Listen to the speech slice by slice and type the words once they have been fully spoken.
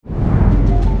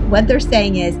what they're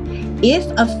saying is, if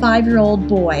a 5-year-old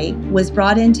boy was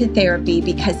brought into therapy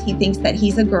because he thinks that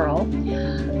he's a girl,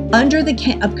 under the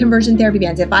conversion therapy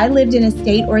bans, if I lived in a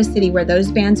state or a city where those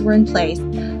bans were in place,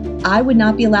 I would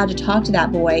not be allowed to talk to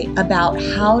that boy about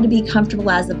how to be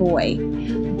comfortable as a boy.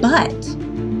 But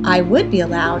I would be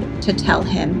allowed to tell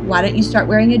him, why don't you start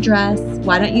wearing a dress?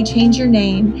 Why don't you change your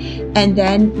name? And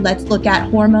then let's look at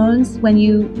hormones. When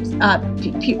you,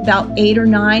 about 8 or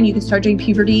 9, you can start doing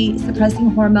puberty suppressing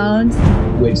hormones.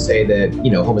 Would say that,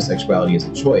 homosexuality is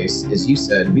a choice. As you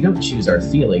said, we don't choose our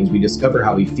feelings, we discover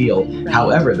how we feel. Right.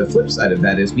 However, the flip side of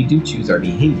that is we do choose our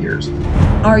behaviors.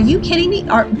 Are you kidding me?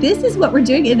 This is what we're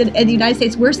doing in the United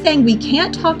States. We're saying we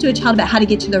can't talk to a child about how to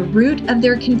get to the root of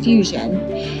their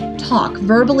confusion.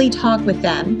 Verbally talk with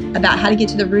them about how to get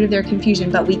to the root of their confusion,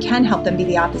 but we can help them be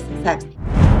the opposite sex.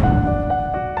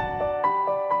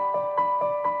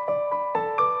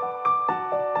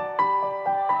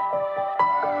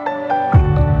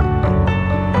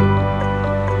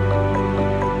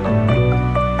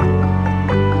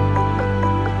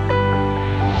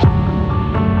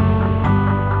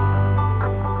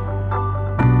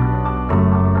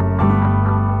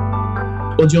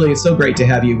 Well, Julie, it's so great to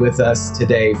have you with us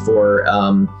today for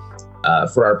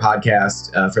our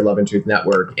podcast for Love and Truth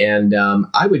Network. And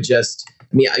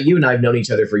you and I have known each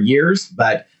other for years,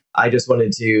 but I just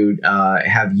wanted to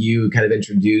have you kind of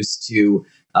introduced to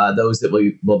those that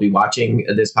will be watching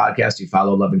this podcast who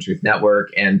follow Love and Truth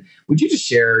Network. And would you just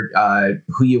share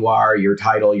who you are, your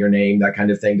title, your name, that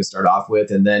kind of thing to start off with?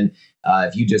 And then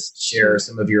if you just share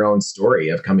some of your own story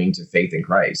of coming to faith in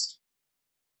Christ.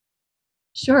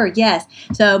 Sure, yes.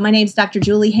 So my name is Dr.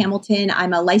 Julie Hamilton.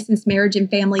 I'm a licensed marriage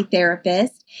and family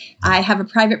therapist. I have a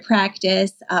private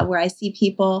practice where I see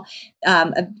people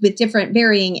with different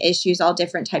varying issues, all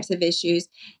different types of issues.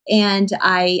 And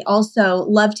I also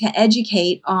love to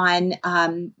educate on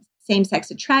same-sex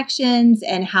attractions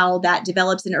and how that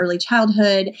develops in early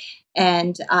childhood,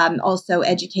 and also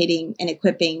educating and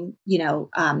equipping,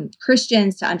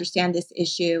 Christians to understand this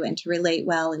issue and to relate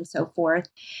well and so forth.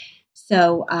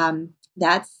 So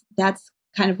that's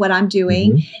kind of what I'm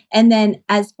doing. Mm-hmm. And then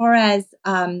as far as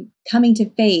coming to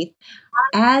faith,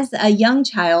 as a young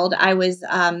child, I was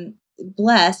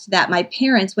blessed that my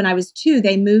parents, when I was 2,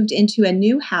 they moved into a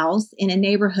new house in a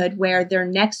neighborhood where their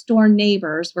next door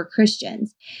neighbors were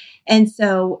Christians. And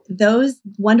so those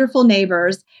wonderful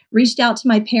neighbors reached out to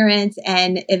my parents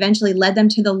and eventually led them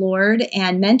to the Lord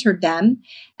and mentored them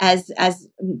as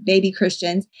baby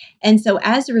Christians. And so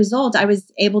as a result, I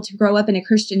was able to grow up in a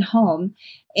Christian home,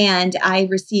 and I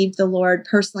received the Lord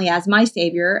personally as my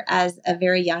Savior as a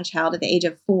very young child at the age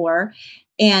of 4,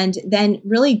 and then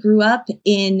really grew up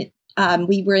in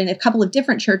we were in a couple of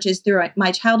different churches throughout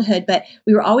my childhood, but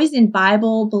we were always in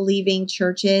Bible-believing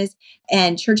churches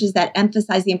and churches that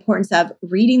emphasize the importance of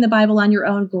reading the Bible on your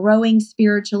own, growing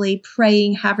spiritually,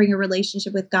 praying, having a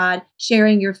relationship with God,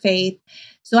 sharing your faith.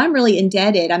 So I'm really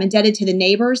indebted. I'm indebted to the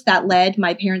neighbors that led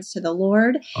my parents to the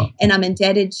Lord, and I'm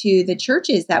indebted to the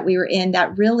churches that we were in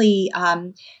that really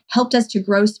helped us to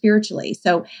grow spiritually.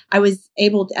 So I was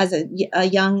able, as a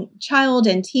young child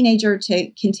and teenager,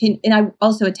 to continue. And I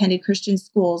also attended Christian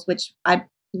schools, which I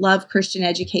love Christian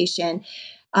education.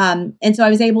 And so I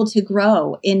was able to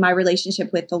grow in my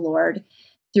relationship with the Lord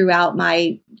throughout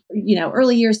my,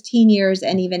 early years, teen years,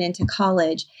 and even into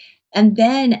college. And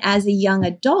then as a young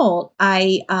adult,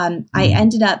 I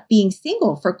ended up being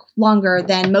single for longer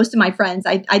than most of my friends.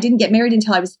 I didn't get married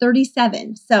until I was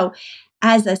 37. So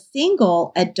as a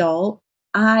single adult,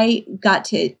 I got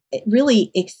to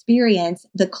really experience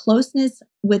the closeness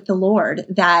with the Lord,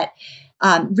 that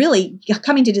really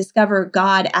coming to discover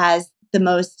God as the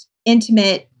most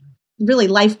intimate, really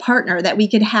life partner that we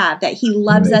could have, that He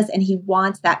loves us and He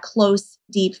wants that close,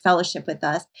 deep fellowship with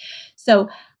us. So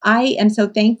I am so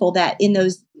thankful that in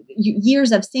those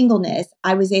years of singleness,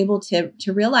 I was able to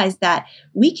realize that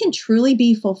we can truly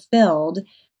be fulfilled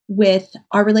with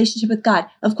our relationship with God.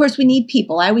 Of course, we need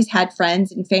people. I always had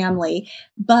friends and family,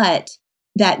 but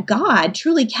that God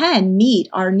truly can meet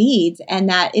our needs, and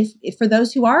that if for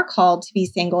those who are called to be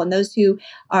single and those who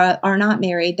are not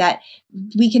married, that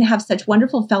we can have such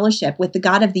wonderful fellowship with the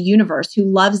God of the universe who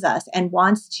loves us and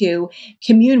wants to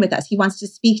commune with us. He wants to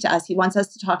speak to us. He wants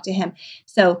us to talk to Him.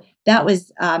 So that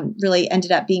was really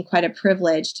ended up being quite a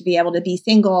privilege to be able to be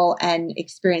single and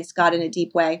experience God in a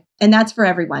deep way. And that's for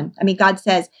everyone. I mean, God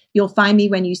says, you'll find me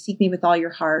when you seek me with all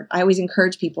your heart. I always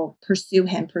encourage people, pursue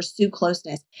Him, pursue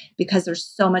closeness, because there's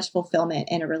so much fulfillment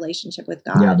in a relationship with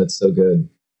God. Yeah, that's so good.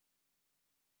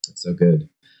 That's so good.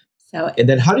 So, and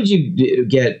then how did you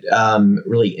get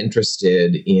really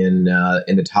interested in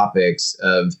the topics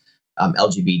of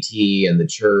LGBT and the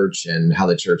church and how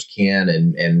the church can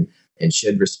and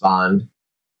should respond?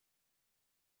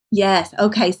 Yes.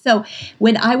 Okay. So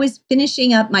when I was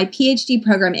finishing up my PhD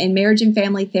program in marriage and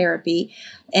family therapy,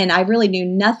 and I really knew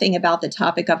nothing about the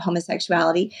topic of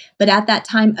homosexuality, but at that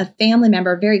time, a family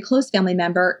member, a very close family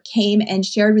member, came and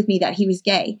shared with me that he was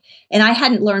gay. And I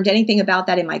hadn't learned anything about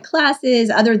that in my classes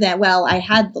other than, well, I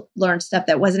had learned stuff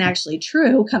that wasn't actually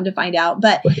true, come to find out.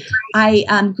 But I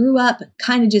grew up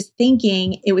kind of just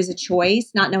thinking it was a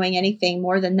choice, not knowing anything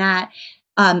more than that.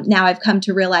 Now I've come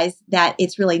to realize that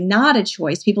it's really not a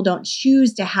choice. People don't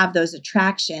choose to have those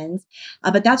attractions,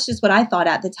 but that's just what I thought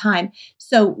at the time.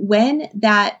 So when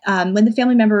the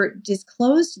family member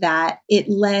disclosed that, it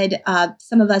led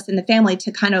some of us in the family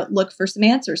to kind of look for some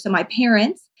answers. So my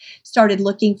parents started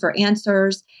looking for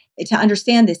answers to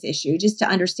understand this issue, just to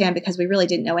understand, because we really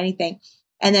didn't know anything.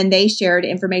 And then they shared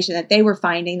information that they were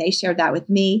finding. They shared that with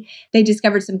me. They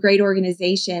discovered some great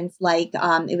organizations like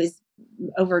it was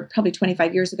over probably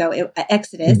 25 years ago,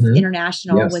 Exodus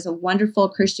International Yes. was a wonderful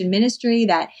Christian ministry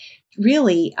that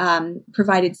really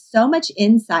provided so much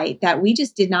insight that we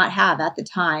just did not have at the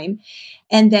time.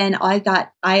 And then my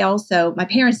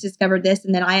parents discovered this,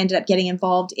 and then I ended up getting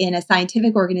involved in a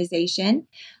scientific organization.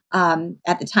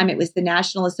 At the time, it was the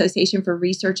National Association for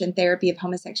Research and Therapy of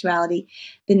Homosexuality.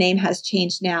 The name has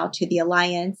changed now to the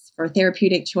Alliance for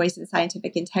Therapeutic Choice and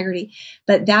Scientific Integrity.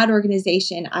 But that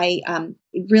organization, I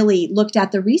really looked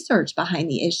at the research behind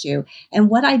the issue. And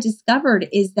what I discovered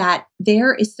is that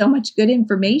there is so much good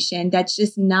information that's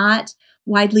just not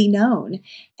widely known.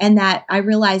 And that I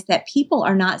realized that people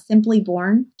are not simply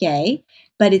born gay,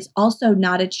 but it's also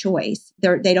not a choice.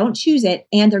 They don't choose it,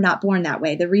 and they're not born that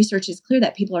way. The research is clear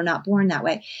that people are not born that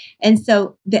way. And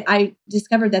so I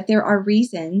discovered that there are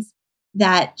reasons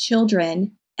that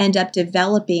children end up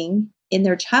developing in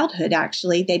their childhood.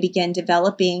 Actually, they begin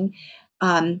developing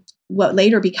what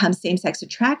later becomes same-sex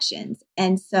attractions.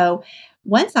 And so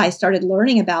once I started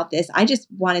learning about this, I just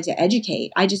wanted to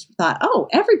educate. I just thought, oh,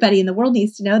 everybody in the world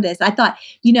needs to know this. I thought,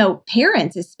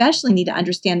 parents especially need to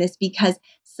understand this, because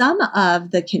some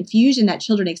of the confusion that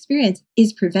children experience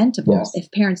is preventable. Yes.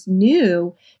 If parents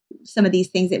knew some of these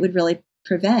things, it would really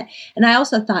prevent. And I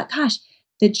also thought, gosh,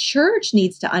 the church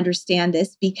needs to understand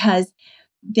this, because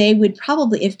they would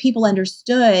probably, if people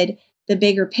understood the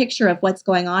bigger picture of what's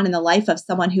going on in the life of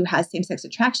someone who has same-sex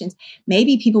attractions,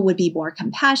 maybe people would be more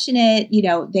compassionate,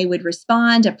 they would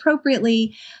respond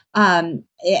appropriately. And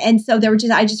so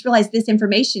I just realized this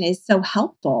information is so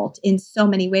helpful in so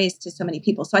many ways to so many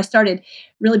people. So I started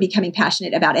really becoming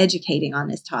passionate about educating on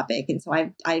this topic. And so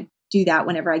I do that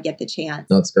whenever I get the chance.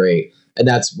 That's great. And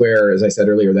that's where, as I said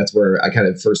earlier, that's where I kind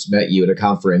of first met you at a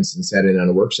conference and sat in on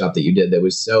a workshop that you did that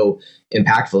was so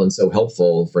impactful and so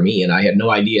helpful for me. And I had no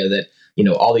idea that,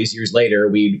 all these years later,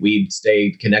 we'd stay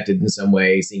connected in some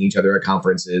way, seeing each other at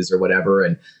conferences or whatever.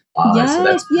 And so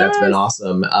that's been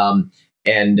awesome.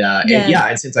 And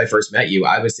since I first met you,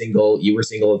 I was single, you were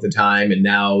single at the time. And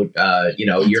now,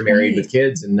 you're married with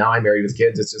kids, and now I'm married with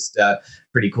kids. It's just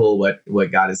pretty cool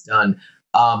what God has done.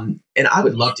 And I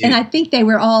would love to. And I think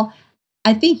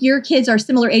I think your kids are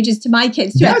similar ages to my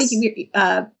kids too. Yes. I think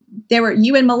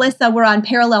you and Melissa were on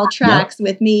parallel tracks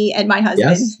with me and my husband.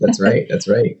 Yes, that's right. That's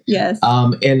right. Yes.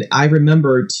 And I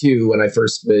remember too, when I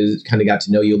first got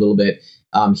to know you a little bit,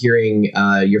 hearing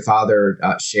your father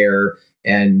share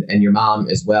and your mom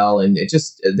as well. And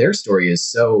their story is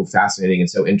so fascinating and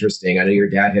so interesting. I know your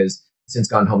dad has since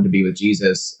gone home to be with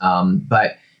Jesus.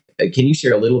 But can you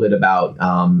share a little bit about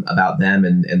them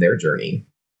and their journey?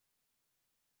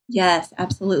 Yes,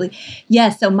 absolutely.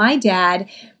 Yes. So my dad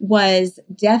was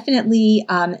definitely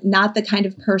not the kind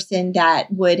of person that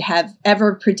would have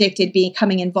ever predicted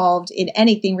becoming involved in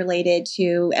anything related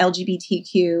to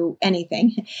LGBTQ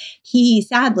anything. He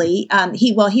sadly,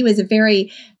 he was a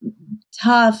very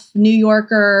tough New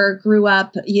Yorker, grew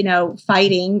up,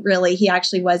 fighting really. He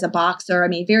actually was a boxer. I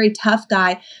mean, very tough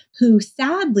guy who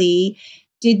sadly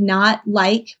did not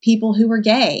like people who were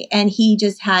gay. And he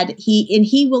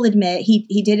will admit,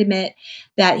 he did admit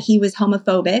that he was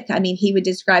homophobic. I mean, he would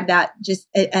describe that just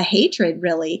a hatred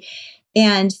really.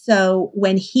 And so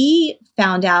when he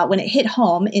found out, when it hit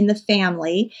home in the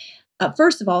family,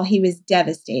 first of all, he was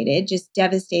devastated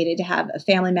to have a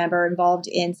family member involved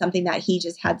in something that he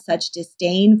just had such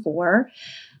disdain for.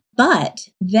 But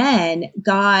then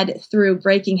God, through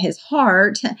breaking his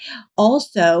heart,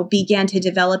 also began to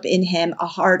develop in him a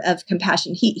heart of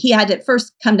compassion. He had to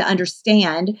first come to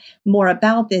understand more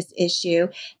about this issue.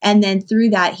 And then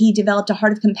through that, he developed a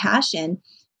heart of compassion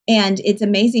And it's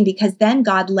amazing because then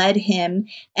God led him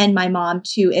and my mom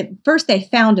to, at first they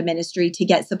found a ministry to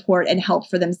get support and help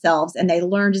for themselves. And they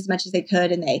learned as much as they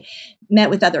could. And they met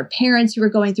with other parents who were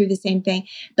going through the same thing.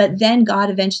 But then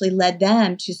God eventually led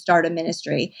them to start a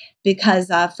ministry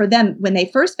because for them, when they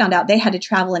first found out, they had to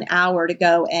travel an hour to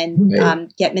go and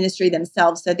get ministry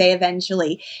themselves. So they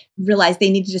eventually realized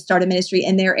they needed to start a ministry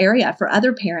in their area for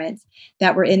other parents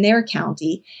that were in their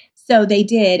county. So they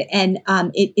did. And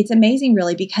it's amazing,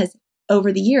 really, because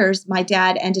over the years, my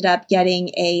dad ended up getting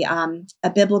a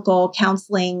biblical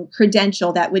counseling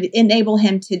credential that would enable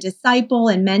him to disciple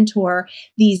and mentor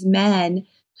these men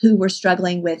who were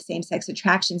struggling with same-sex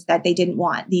attractions that they didn't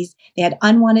want. They had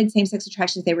unwanted same-sex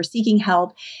attractions. They were seeking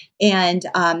help. And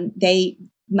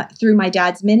through my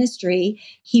dad's ministry,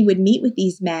 he would meet with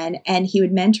these men and he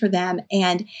would mentor them.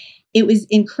 And it was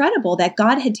incredible that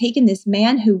God had taken this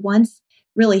man who once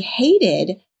really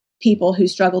hated people who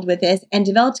struggled with this and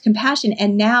developed compassion.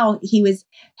 And now he was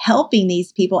helping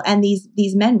these people. And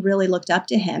these men really looked up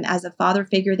to him as a father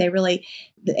figure. They really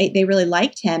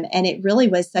liked him. And it really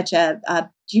was such a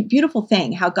beautiful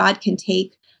thing how God can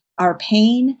take our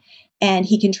pain and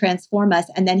he can transform us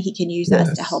and then he can use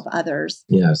us to help others.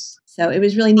 Yes. So it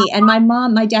was really neat. And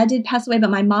my dad did pass away,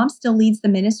 but my mom still leads the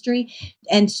ministry.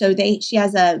 And so she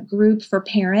has a group for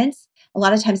parents. A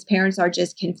lot of times parents are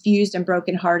just confused and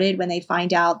brokenhearted when they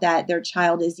find out that their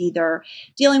child is either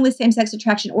dealing with same-sex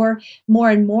attraction or more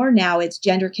and more now it's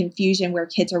gender confusion where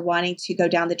kids are wanting to go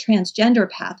down the transgender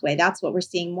pathway. That's what we're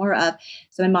seeing more of.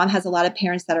 So my mom has a lot of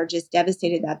parents that are just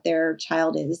devastated that their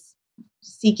child is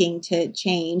seeking to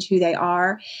change who they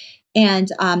are. And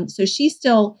so she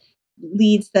still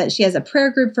she has a prayer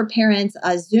group for parents,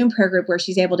 a Zoom prayer group where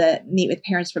she's able to meet with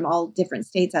parents from all different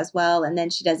states as well. And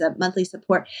then she does a monthly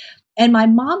support. And my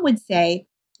mom would say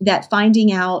that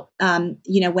finding out, when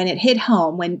it hit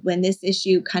home, when this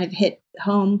issue kind of hit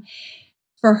home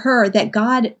for her, that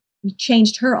God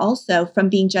changed her also from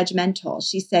being judgmental.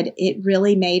 She said it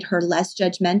really made her less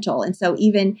judgmental. And so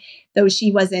even though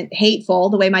she wasn't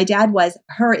hateful the way my dad was,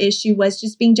 her issue was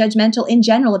just being judgmental in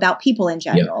general about people in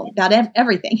general, about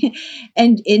everything.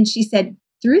 And she said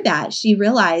through that, she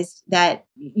realized that,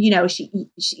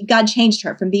 God changed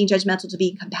her from being judgmental to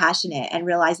being compassionate and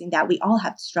realizing that we all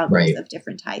have struggles of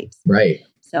different types. Right.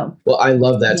 So, well, I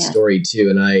love that story too.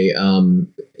 And I,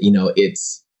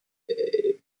 it's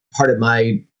part of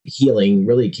my healing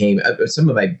really came, some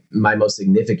of my most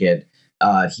significant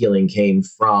healing came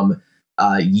from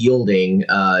yielding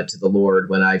to the Lord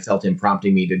when I felt him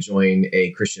prompting me to join a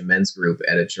Christian men's group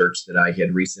at a church that I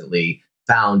had recently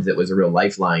found that was a real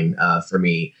lifeline for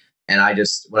me. And I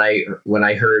just, when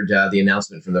I heard the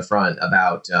announcement from the front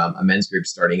about a men's group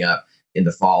starting up in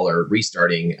the fall or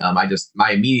restarting,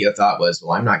 my immediate thought was,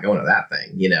 well, I'm not going to that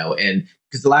thing, and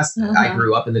because I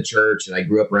grew up in the church and I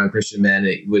grew up around Christian men.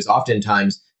 It was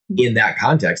oftentimes in that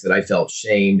context that I felt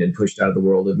shamed and pushed out of the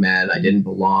world of men. I didn't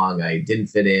belong. I didn't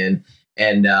fit in.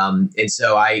 And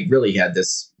so I really had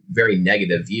this very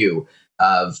negative view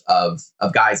of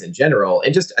guys in general.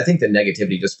 And just, I think the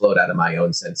negativity just flowed out of my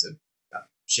own sense of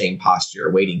shame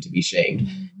posture, waiting to be shamed.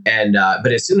 And,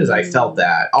 but as soon as I felt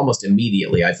that, almost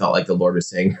immediately, I felt like the Lord was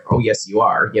saying, oh, yes, you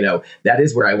are, that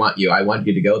is where I want you. I want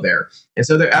you to go there. And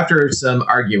so after some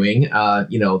arguing,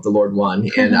 the Lord won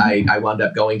and I wound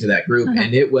up going to that group.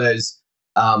 And it was,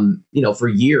 for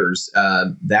years,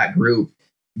 that group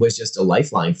was just a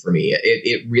lifeline for me.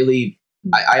 It really,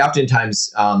 I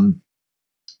oftentimes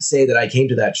say that I came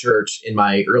to that church in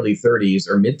my early 30s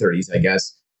or mid 30s, I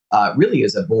guess, really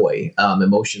as a boy,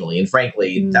 emotionally. And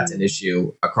frankly, that's an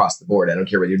issue across the board. I don't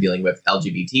care whether you're dealing with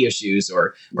LGBT issues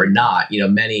or not.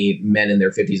 Many men in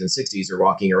their 50s and 60s are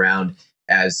walking around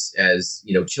as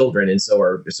children, and so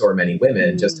are many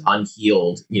women, just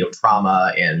unhealed,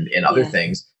 trauma and other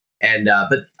things. And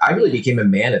but I really became a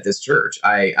man at this church.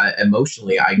 I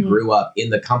emotionally, I grew up in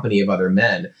the company of other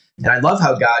men, and I love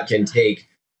how God can take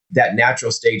that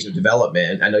natural stage of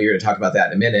development. I know you're going to talk about that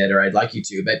in a minute, or I'd like you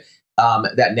to, but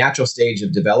that natural stage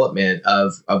of development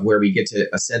of where we get to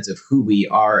a sense of who we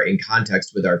are in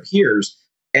context with our peers.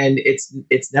 And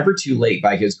it's never too late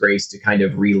by his grace to kind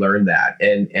of relearn that.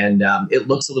 And it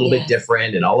looks a little bit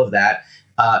different and all of that.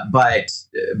 But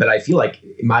I feel like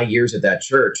my years at that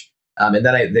church, and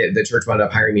then the church wound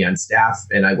up hiring me on staff,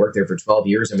 and I worked there for 12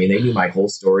 years. I mean, they knew my whole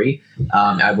story.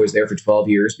 I was there for 12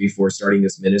 years before starting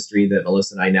this ministry that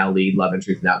Melissa and I now lead, Love and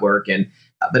Truth Network. And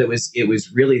but it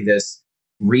was really this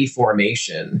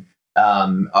reformation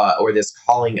or this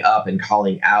calling up and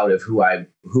calling out of who I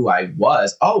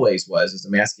always was as a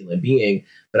masculine being.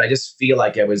 But I just feel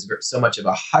like I was so much of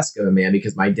a husk of a man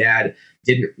because my dad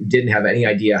didn't have any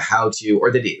idea how to,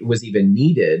 or that it was even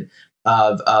needed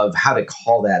of how to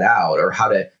call that out, or how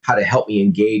to help me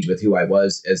engage with who I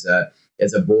was as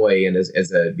a boy and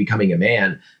as a becoming a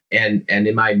man. And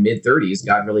in my mid 30s,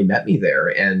 God really met me there.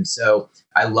 And so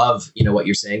I love, what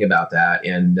you're saying about that,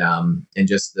 and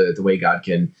just the way God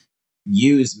can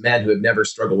use men who have never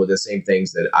struggled with the same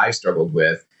things that I struggled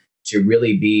with to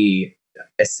really be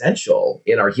essential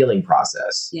in our healing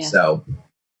process. Yes. So,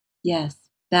 yes,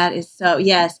 that is so.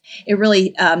 Yes, it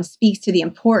really speaks to the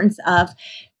importance of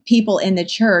people in the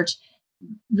church.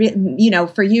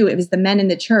 For you, it was the men in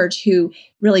the church who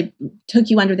really took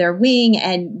you under their wing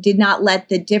and did not let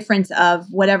the difference of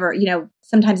whatever,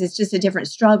 sometimes it's just a different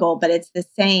struggle, but it's the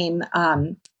same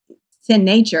sin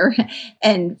nature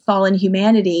and fallen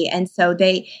humanity. And so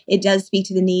it does speak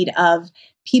to the need of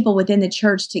people within the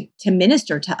church to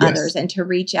minister to yes. others and to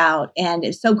reach out. And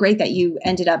it's so great that you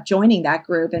ended up joining that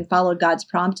group and followed God's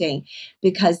prompting,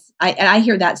 because I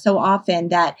hear that so often,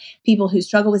 that people who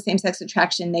struggle with same-sex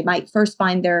attraction, they might first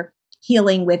find their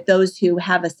healing with those who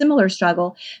have a similar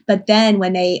struggle. But then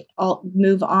when they all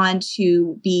move on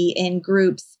to be in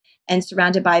groups and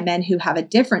surrounded by men who have a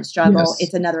different struggle, yes.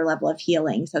 it's another level of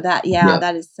healing. So that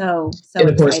is so and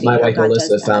of course, exciting. my wife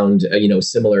Alyssa found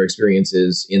similar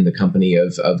experiences in the company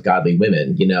of godly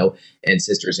women, and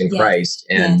sisters in yes. Christ.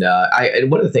 And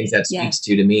and one of the things that speaks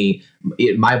yes. to me,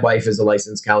 my wife is a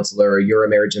licensed counselor. You're a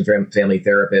marriage and family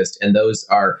therapist, and those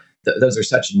are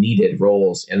such needed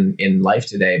roles in life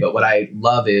today. But what I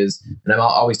love is, and I'm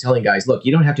always telling guys, look,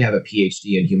 you don't have to have a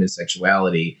PhD in human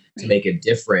sexuality to make a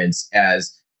difference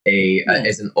as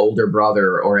as an older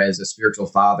brother or as a spiritual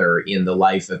father in the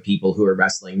life of people who are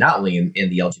wrestling, not only in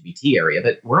the LGBT area,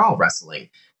 but we're all wrestling.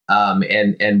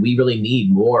 And we really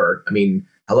need more. I mean,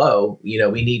 hello,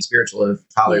 we need spiritual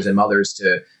fathers and mothers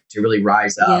to really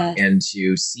rise up and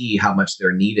to see how much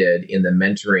they're needed in the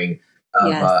mentoring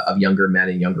of younger men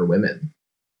and younger women.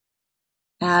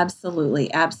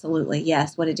 Absolutely. Absolutely.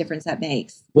 Yes. What a difference that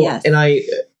makes. Well, yes. And I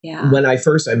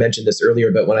mentioned this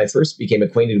earlier, but when I first became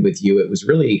acquainted with you, it was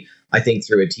really, I think,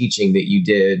 through a teaching that you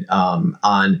did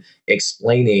on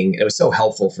explaining. It was so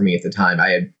helpful for me at the time.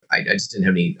 I just didn't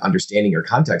have any understanding or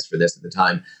context for this at the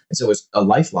time. And so it was a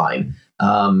lifeline.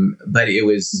 But it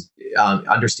was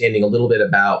understanding a little bit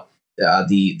about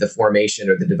the formation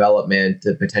or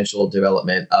the potential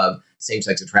development of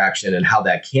same-sex attraction and how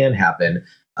that can happen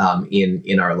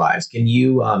in our lives. Can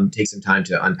you take some time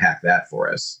to unpack that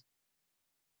for us?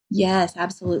 Yes,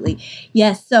 absolutely.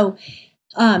 Yes. So,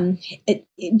 and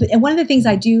one of the things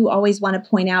I do always want to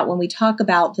point out when we talk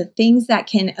about the things that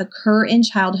can occur in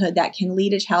childhood that can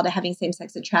lead a child to having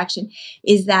same-sex attraction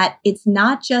is that it's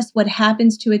not just what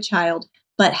happens to a child,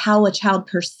 but how a child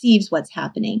perceives what's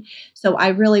happening. So I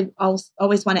really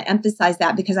always want to emphasize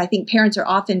that, because I think parents are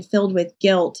often filled with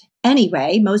guilt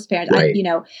anyway. Most parents, right.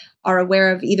 Are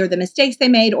aware of either the mistakes they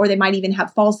made, or they might even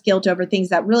have false guilt over things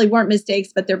that really weren't mistakes,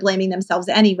 but they're blaming themselves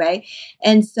anyway.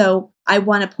 And so I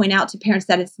want to point out to parents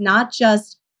that it's not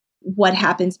just what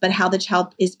happens, but how the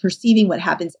child is perceiving what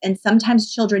happens. And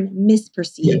sometimes children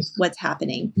misperceive what's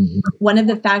happening. Mm-hmm. One of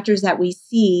the factors that we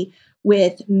see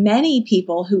with many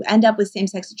people who end up with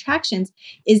same-sex attractions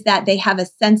is that they have a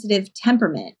sensitive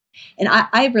temperament. And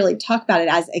I really talk about it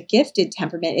as a gifted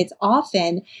temperament. It's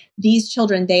often these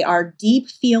children, they are deep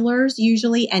feelers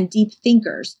usually and deep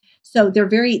thinkers. So they're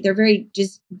very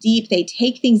just deep. They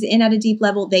take things in at a deep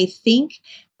level. They think.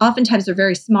 Oftentimes they're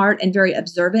very smart and very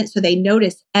observant. So they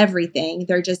notice everything.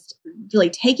 They're just really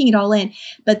taking it all in,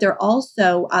 but they're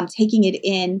also taking it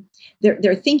in.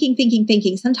 They're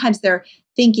thinking. Sometimes they're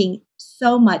thinking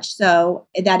so much so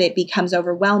that it becomes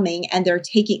overwhelming, and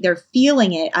they're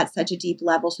feeling it at such a deep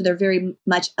level. So they're very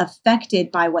much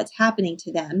affected by what's happening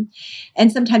to them.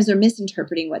 And sometimes they're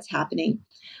misinterpreting what's happening.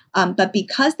 But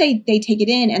because they take it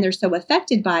in and they're so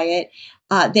affected by it,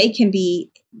 they can be,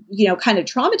 kind of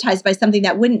traumatized by something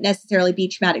that wouldn't necessarily be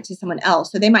traumatic to someone else.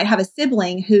 So they might have a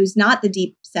sibling who's not the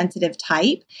deep sensitive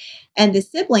type, and the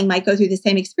sibling might go through the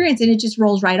same experience and it just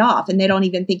rolls right off and they don't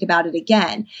even think about it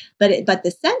again. But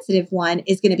the sensitive one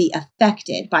is going to be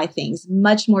affected by things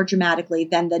much more dramatically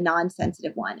than the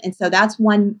non-sensitive one. And so that's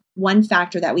one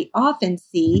factor that we often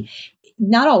see,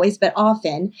 not always, but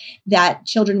often, that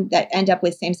children that end up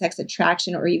with same-sex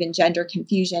attraction or even gender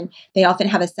confusion, they often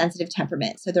have a sensitive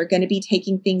temperament. So they're going to be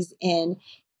taking things in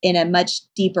a much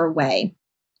deeper way.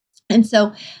 And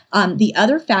so the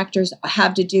other factors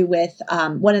have to do with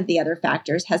one of the other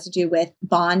factors has to do with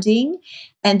bonding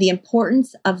and the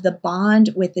importance of the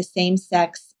bond with the same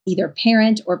sex, either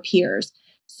parent or peers.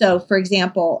 So, for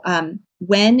example,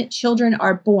 when children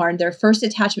are born, their first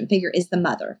attachment figure is the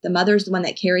mother. The mother is the one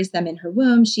that carries them in her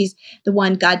womb. She's the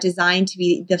one God designed to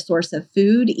be the source of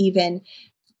food, even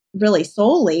really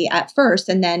solely at first,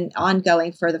 and then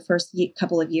ongoing for the first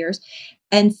couple of years.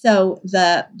 And so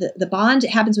the bond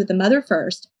happens with the mother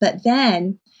first, but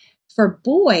then for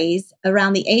boys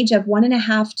around the age of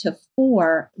 1.5 to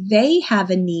 4, they have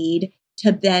a need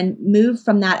to then move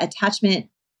from that attachment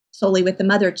solely with the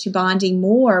mother to bonding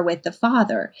more with the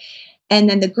father. And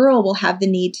then the girl will have the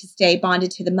need to stay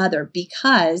bonded to the mother,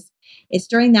 because it's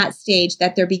during that stage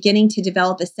that they're beginning to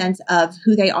develop a sense of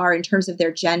who they are in terms of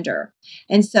their gender.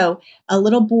 And so a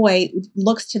little boy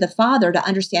looks to the father to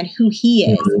understand who he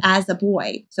is as a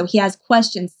boy. So he has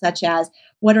questions such as,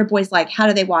 what are boys like? How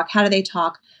do they walk? How do they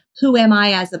talk? Who am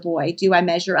I as a boy? Do I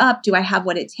measure up? Do I have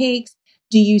what it takes?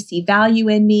 Do you see value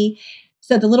in me?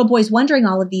 So the little boy's wondering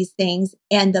all of these things,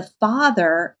 and the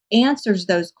father answers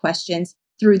those questions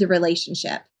through the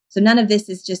relationship. So none of this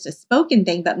is just a spoken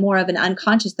thing, but more of an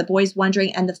unconscious. The boy's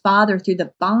wondering, and the father, through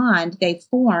the bond they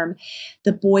form,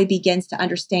 the boy begins to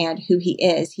understand who he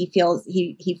is. He feels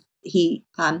he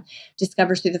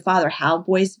discovers through the father how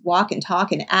boys walk and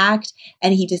talk and act,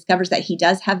 and he discovers that he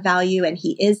does have value and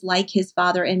he is like his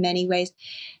father in many ways.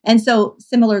 And so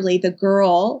similarly, the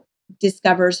girl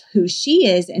discovers who she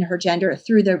is in her gender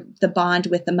through the bond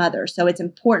with the mother. So it's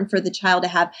important for the child to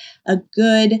have a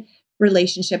good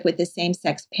relationship with the same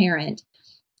sex parent.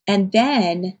 And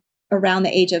then around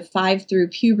the age of 5 through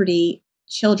puberty,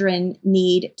 children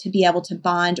need to be able to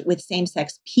bond with same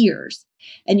sex peers.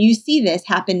 And you see this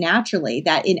happen naturally,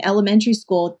 that in elementary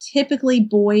school, typically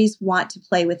boys want to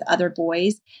play with other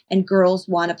boys and girls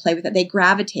want to play with it. They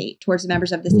gravitate towards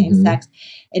members of the same sex.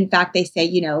 In fact, they say,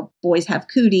 boys have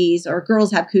cooties or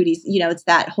girls have cooties. It's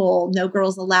that whole no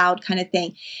girls allowed kind of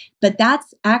thing. But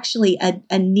that's actually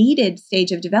a needed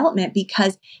stage of development,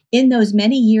 because in those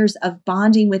many years of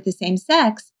bonding with the same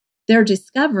sex, they're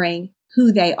discovering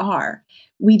who they are.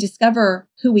 We discover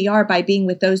who we are by being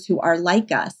with those who are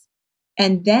like us.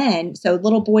 And then, so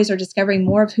little boys are discovering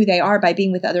more of who they are by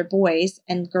being with other boys,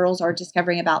 and girls are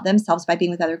discovering about themselves by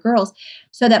being with other girls,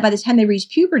 so that by the time they reach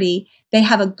puberty, they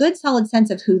have a good solid sense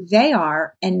of who they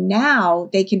are. And now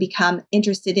they can become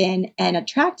interested in and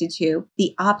attracted to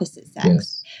the opposite sex.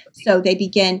 Yes. So they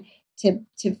begin to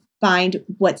find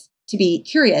to be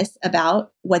curious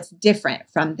about what's different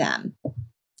from them.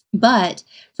 But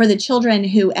for the children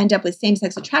who end up with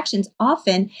same-sex attractions,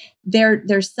 often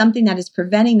there's something that is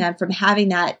preventing them from having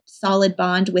that solid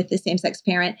bond with the same-sex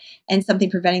parent, and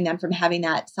something preventing them from having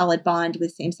that solid bond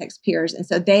with same-sex peers. And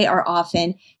so they are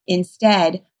often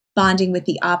instead bonding with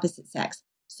the opposite sex.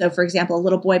 So for example, a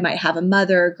little boy might have a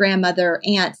mother, grandmother,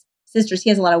 aunts, sisters. He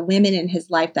has a lot of women in his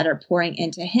life that are pouring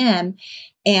into him.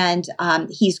 And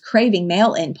he's craving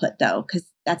male input, though, because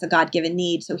that's a God-given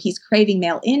need. So he's craving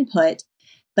male input,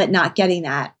 but not getting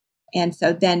that. And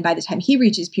so then by the time he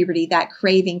reaches puberty, that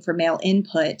craving for male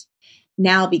input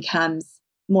now becomes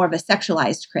more of a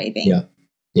sexualized craving. Yeah.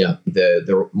 Yeah.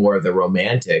 The more of the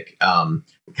romantic, kind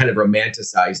of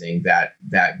romanticizing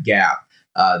that gap,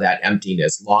 that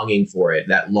emptiness, longing for it,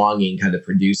 that longing kind of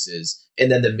produces,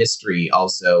 and then the mystery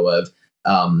also of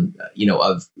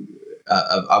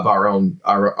our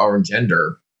own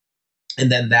gender. And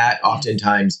then that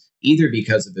oftentimes, either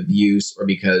because of abuse or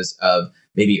because of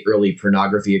maybe early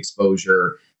pornography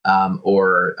exposure,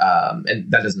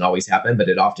 and that doesn't always happen, but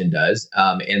it often does.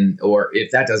 Or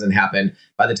if that doesn't happen,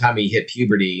 by the time we hit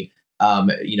puberty,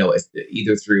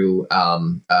 either through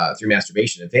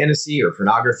masturbation and fantasy or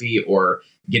pornography, or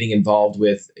getting involved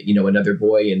with, another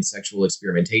boy in sexual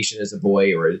experimentation as a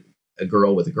boy, or a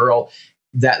girl with a girl,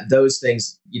 that those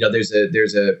things, there's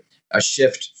a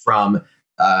shift from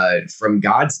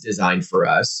God's design for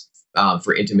us,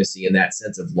 for intimacy and that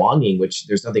sense of longing, which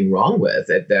there's nothing wrong with.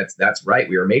 That's right.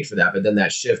 We were made for that. But then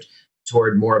that shift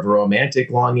toward more of a romantic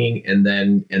longing, and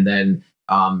then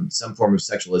some form of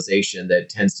sexualization that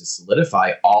tends to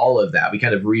solidify all of that. We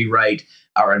kind of rewrite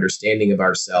our understanding of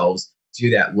ourselves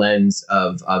through that lens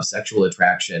of sexual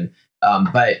attraction.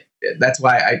 But that's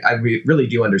why I really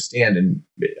do understand, and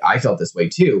I felt this way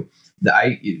too, that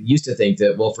I used to think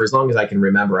that, well, for as long as I can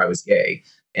remember, I was gay.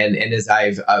 And as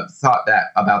I've thought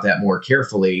about that more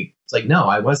carefully, it's like, no,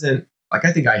 I wasn't. Like,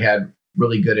 I think I had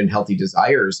really good and healthy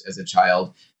desires as a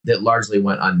child that largely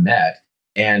went unmet.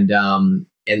 And then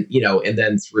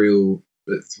through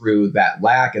that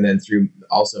lack, and then through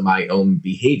also my own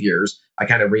behaviors, I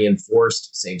kind of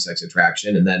reinforced same-sex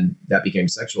attraction, and then that became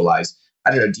sexualized. I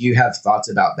don't know. Do you have thoughts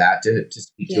about that to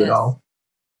speak to at Yes. all?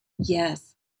 Yes.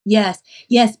 Yes.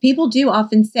 Yes. People do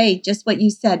often say just what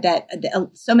you said, that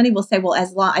so many will say, well,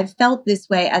 as long I've felt this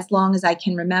way as long as I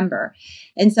can remember.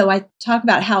 And so I talk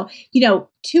about how,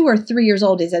 2 or 3 years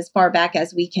old is as far back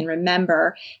as we can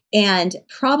remember. And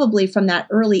probably from that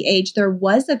early age, there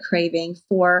was a craving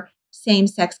for same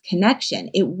sex connection.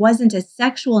 It wasn't a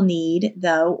sexual need,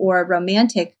 though, or a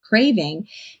romantic craving.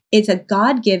 It's a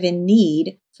God given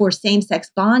need for same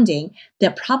sex bonding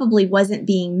that probably wasn't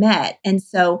being met. And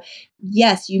so,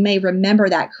 yes, you may remember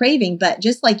that craving, but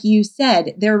just like you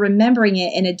said, they're remembering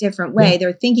it in a different way. Yeah.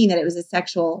 They're thinking that it was a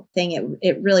sexual thing.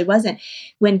 It really wasn't.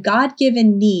 When God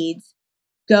given needs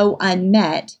go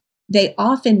unmet, they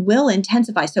often will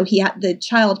intensify. So the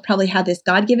child probably had this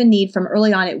God given need from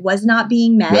early on. It was not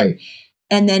being met. Right.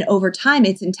 And then over time,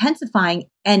 it's intensifying,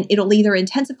 and it'll either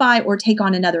intensify or take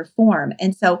on another form.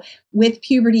 And so with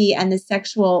puberty and the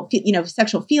sexual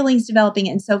feelings developing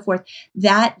and so forth,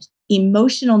 that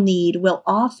emotional need will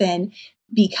often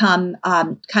become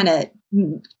kind of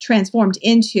transformed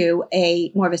into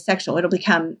more of a sexual. It'll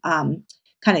become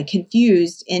kind of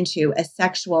confused into a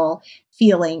sexual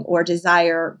feeling or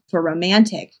desire for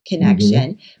romantic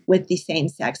connection with the same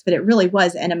sex. But it really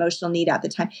was an emotional need at the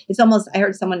time. It's almost, I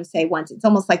heard someone say once, it's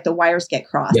almost like the wires get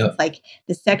crossed. Yep. It's like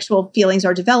the sexual feelings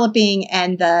are developing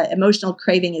and the emotional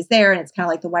craving is there. And it's kind of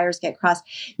like the wires get crossed.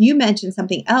 You mentioned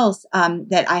something else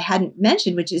that I hadn't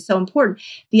mentioned, which is so important.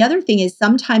 The other thing is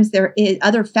sometimes there is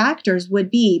other factors would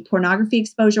be pornography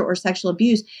exposure or sexual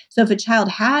abuse. So if a child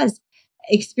has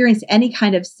experience any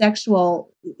kind of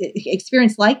sexual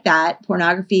experience like that,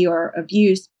 pornography or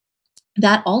abuse,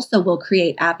 that also will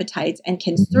create appetites and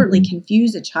can certainly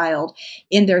confuse a child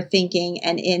in their thinking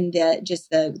and in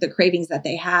the cravings that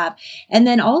they have. And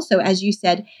then also, as you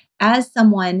said, as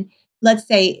someone, let's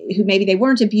say, who maybe they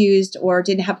weren't abused or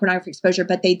didn't have pornography exposure,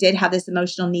 but they did have this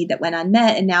emotional need that went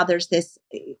unmet, and now there's this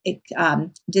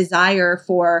desire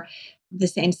for the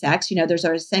same sex, there's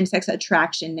a same sex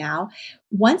attraction now.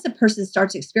 Once a person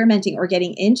starts experimenting or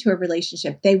getting into a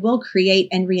relationship, they will create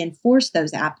and reinforce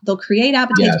they'll create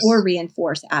appetites or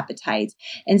reinforce appetites.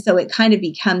 And so it kind of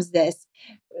becomes this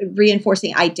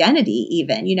reinforcing identity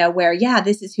even, where,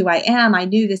 this is who I am. I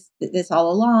knew this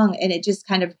all along. And it just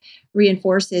kind of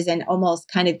reinforces and almost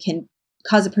kind of can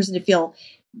cause a person to feel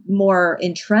more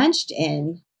entrenched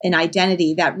in an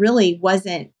identity that really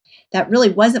wasn't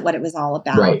what it was all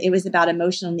about. Right. It was about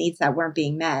emotional needs that weren't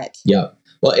being met. Yeah.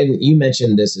 Well, and you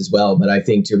mentioned this as well, but I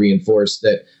think to reinforce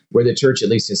that where the church, at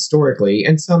least historically,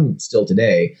 and some still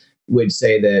today, would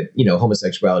say that,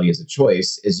 homosexuality is a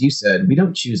choice. As you said, we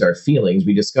don't choose our feelings.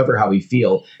 We discover how we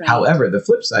feel. Right. However, the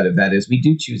flip side of that is we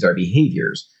do choose our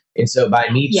behaviors. And so by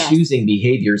me choosing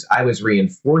behaviors, I was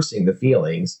reinforcing the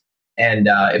feelings and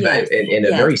in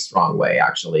a very strong way,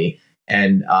 actually.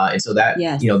 And so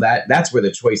that, that's where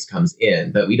the choice comes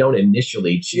in, but we don't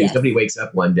initially choose. Yes. Nobody wakes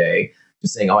up one day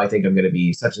just saying, oh, I think I'm going to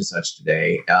be such and such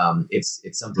today. It's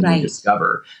something you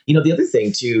discover. The other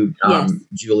thing too,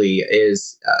 Julie,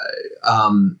 is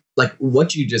like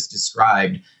what you just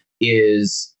described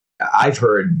is I've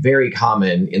heard very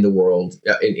common in the world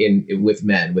in with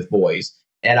men, with boys.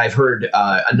 And I've heard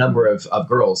a number of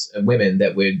girls and women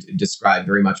that would describe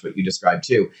very much what you described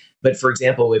too. But for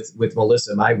example, with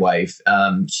Melissa, my wife,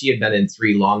 she had been in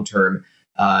 3 long-term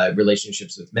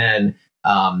relationships with men.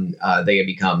 They had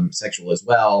become sexual as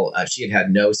well. She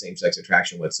had no same-sex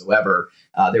attraction whatsoever.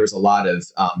 There was a lot of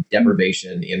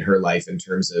deprivation in her life in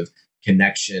terms of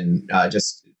connection,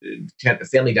 just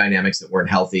family dynamics that weren't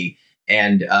healthy.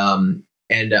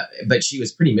 But she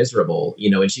was pretty miserable,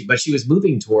 and she was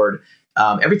moving toward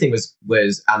everything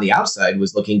was on the outside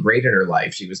was looking great in her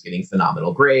life. She was getting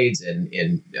phenomenal grades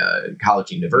in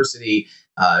college and university,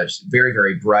 very,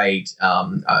 very bright,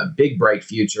 big, bright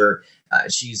future.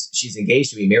 She's engaged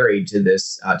to be married to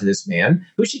this man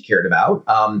who she cared about.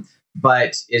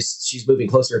 But as she's moving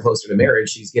closer and closer to marriage,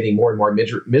 she's getting more and more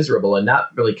miserable and not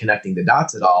really connecting the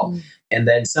dots at all. And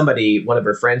then one of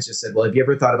her friends just said, well, have you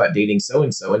ever thought about dating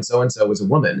so-and-so? And so-and-so was a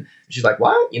woman. And she's like,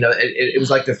 what? It was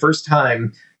like the first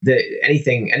time that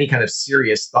any kind of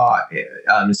serious thought,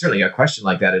 certainly a question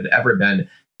like that had ever been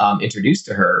introduced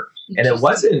to her. And it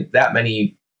wasn't that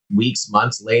many weeks,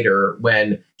 months later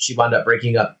when she wound up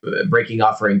breaking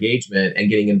off her engagement and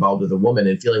getting involved with a woman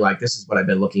and feeling like this is what I've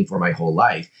been looking for my whole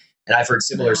life. And I've heard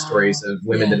similar stories of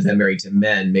women that have been married to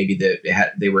men, maybe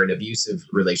that they were in an abusive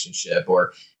relationship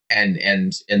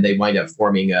and they wind up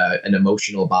forming an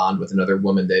emotional bond with another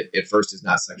woman that at first is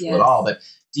not sexual at all. But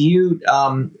do you,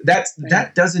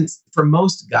 that doesn't, for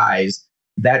most guys,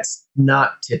 that's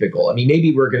not typical. I mean,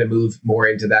 maybe we're going to move more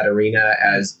into that arena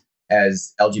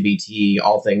as LGBT,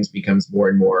 all things becomes more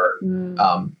and more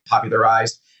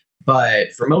popularized.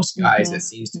 But for most guys, it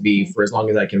seems to be, for as long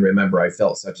as I can remember, I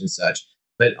felt such and such.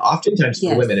 But oftentimes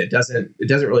for women, it doesn't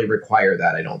really require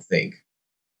that, I don't think.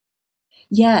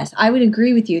 Yes, I would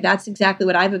agree with you. That's exactly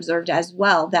what I've observed as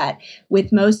well, that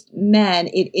with most men,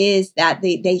 it is that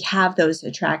they have those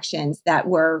attractions that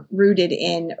were rooted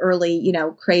in early,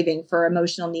 craving for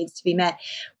emotional needs to be met.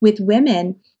 With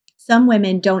women, some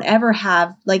women don't ever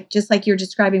have, just like you're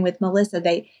describing with Melissa,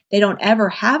 they don't ever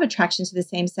have attraction to the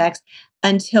same sex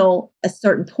until a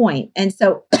certain point. And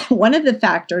so one of the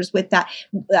factors with that,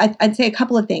 I'd say a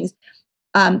couple of things.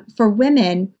 For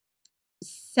women,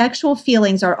 sexual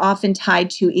feelings are often tied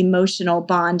to emotional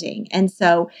bonding. And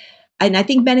I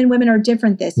think men and women are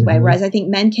different this way, whereas I think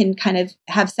men can kind of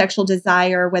have sexual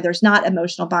desire where there's not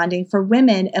emotional bonding. For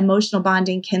women, emotional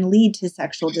bonding can lead to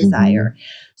sexual desire.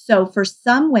 So for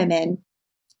some women,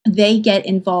 they get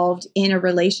involved in a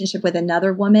relationship with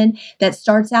another woman that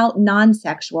starts out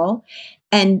non-sexual.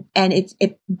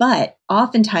 But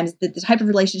oftentimes the type of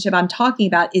relationship I'm talking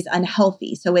about is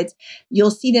unhealthy. So you'll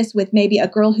see this with maybe a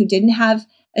girl who didn't have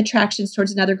attractions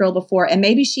towards another girl before, and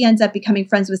maybe she ends up becoming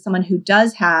friends with someone who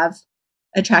does have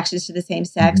attractions to the same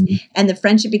sex, and the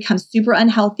friendship becomes super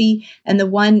unhealthy. And the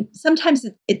one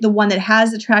that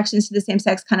has attractions to the same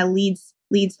sex kind of leads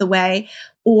the way,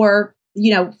 or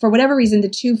for whatever reason, the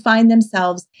two find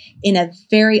themselves in a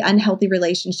very unhealthy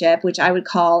relationship, which I would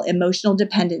call emotional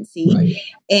dependency. Right.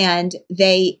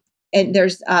 And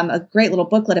there's a great little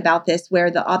booklet about this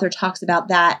where the author talks about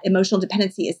that emotional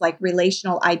dependency is like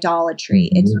relational idolatry.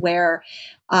 It's where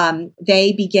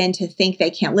they begin to think they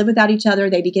can't live without each other.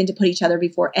 They begin to put each other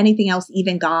before anything else,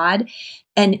 even God.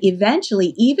 And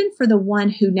eventually, even for the one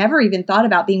who never even thought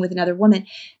about being with another woman,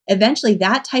 eventually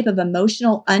that type of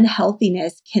emotional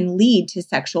unhealthiness can lead to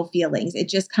sexual feelings. It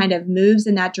just kind of moves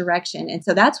in that direction. And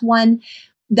so that's one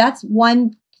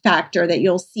factor that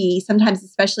you'll see sometimes,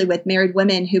 especially with married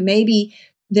women who maybe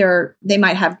they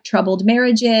might have troubled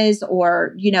marriages,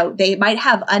 or, they might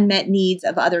have unmet needs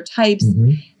of other types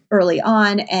early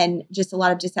on and just a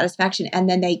lot of dissatisfaction. And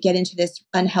then they get into this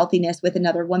unhealthiness with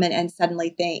another woman and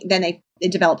suddenly they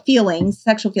develop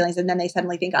sexual feelings. And then they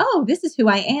suddenly think, oh, this is who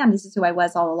I am. This is who I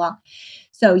was all along.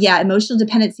 So yeah, emotional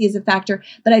dependency is a factor.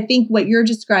 But I think what you're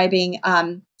describing,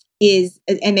 is,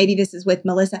 and maybe this is with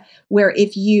Melissa, where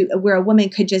a woman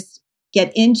could just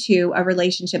get into a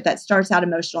relationship that starts out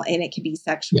emotional and it can be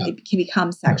sexual, it can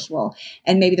become sexual.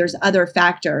 And maybe there's other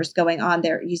factors going on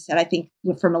there. You said, I think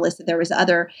for Melissa, there was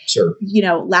other,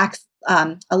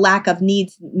 a lack of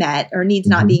needs met or needs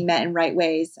not being met in right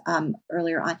ways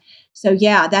earlier on. So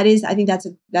yeah, I think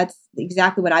that's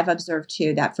exactly what I've observed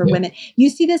too, that for women, you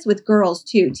see this with girls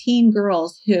too, teen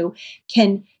girls who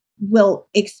will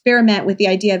experiment with the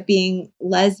idea of being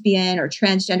lesbian or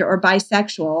transgender or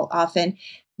bisexual often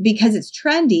because it's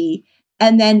trendy.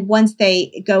 And then once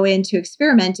they go into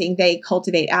experimenting, they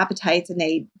cultivate appetites,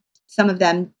 and some of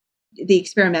them, the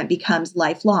experiment becomes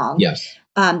lifelong. Yes.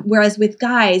 Whereas with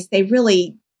guys, they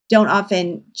really don't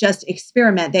often just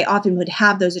experiment. They often would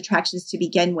have those attractions to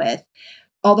begin with.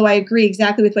 Although I agree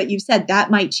exactly with what you've said,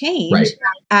 that might change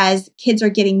as kids are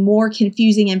getting more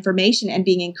confusing information and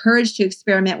being encouraged to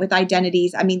experiment with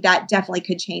identities. I mean, that definitely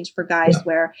could change for guys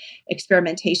where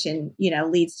experimentation,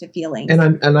 leads to feelings. And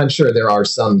I'm sure there are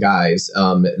some guys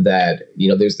that,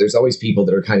 there's always people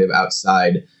that are kind of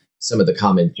outside some of the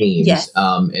common themes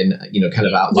and, kind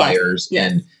of outliers.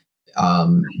 And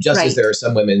just as there are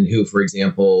some women who, for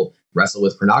example, wrestle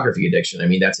with pornography addiction. I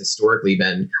mean, that's historically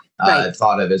been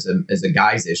thought of as a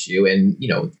guy's issue, and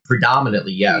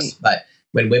predominantly yes. But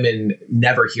when women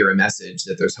never hear a message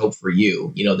that there's hope for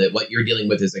you, that what you're dealing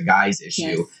with is a guy's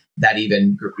issue, that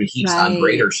even heaps on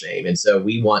greater shame. And so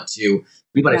we want to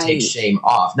take shame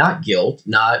off, not guilt,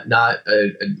 not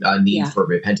a need for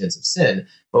repentance of sin,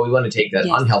 but we want to take that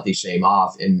unhealthy shame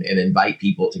off and invite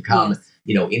people to come,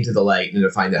 into the light and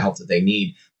to find the help that they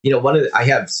need. I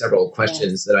have several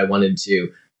questions that I wanted to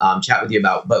chat with you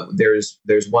about, but there's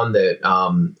one that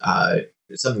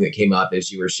something that came up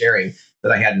as you were sharing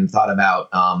that I hadn't thought about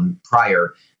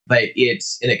prior, but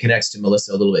it connects to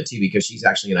Melissa a little bit too, because she's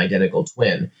actually an identical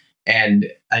twin. And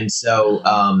so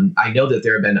I know that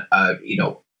there have been,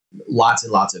 lots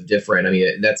and lots of different,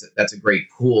 that's a great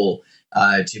pool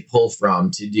to pull from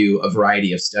to do a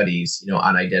variety of studies,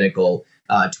 on identical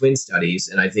twin studies.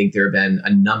 And I think there have been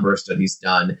a number of studies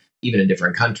done, even in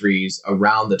different countries,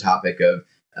 around the topic of,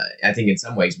 I think in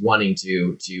some ways wanting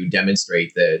to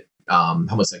demonstrate that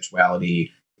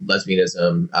homosexuality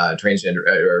lesbianism, transgender,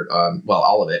 or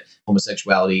all of it,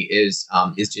 homosexuality is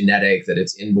genetic, that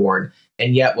it's inborn.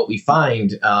 And yet, what we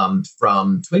find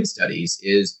from twin studies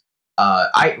is,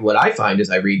 what I find as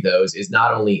I read those is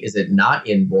not only is it not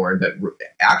inborn, but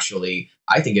actually,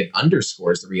 I think it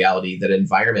underscores the reality that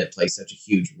environment plays such a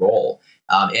huge role,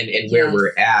 and where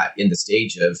we're at in the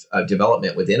stage of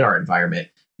development within our environment.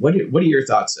 What are your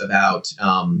thoughts about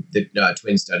the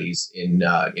twin studies in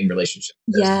relationship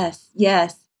to this?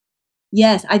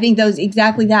 Yes, I think those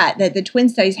exactly that the twin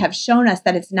studies have shown us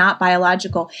that it's not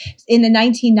biological. In the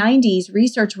 1990s,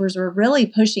 researchers were really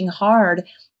pushing hard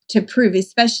to prove,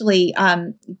 especially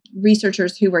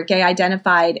researchers who were gay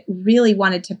identified, really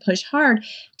wanted to push hard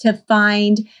to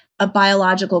find a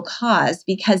biological cause,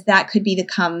 because that could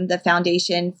become the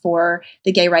foundation for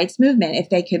the gay rights movement.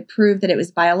 If they could prove that it was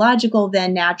biological,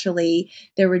 then naturally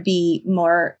there would be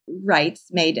more rights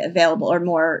made available, or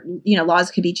more, laws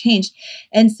could be changed.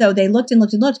 And so they looked and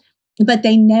looked and looked, but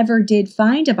they never did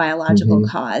find a biological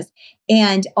cause.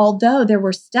 And although there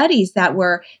were studies there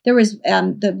was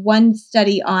the one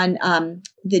study on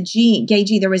the gay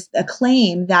gene, there was a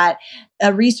claim that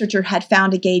a researcher had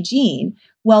found a gay gene.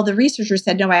 Well, the researcher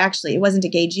said, no, it wasn't a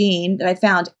gay gene that I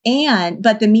found.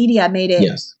 But the media made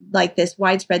it like this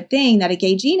widespread thing that a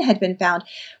gay gene had been found.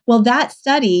 Well, that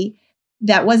study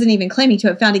that wasn't even claiming to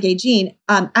have found a gay gene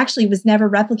actually was never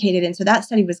replicated. And so that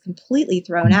study was completely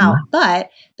thrown out.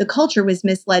 But the culture was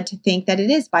misled to think that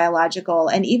it is biological.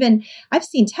 And even I've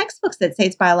seen textbooks that say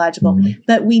it's biological,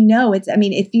 but we know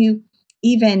if you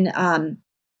even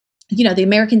the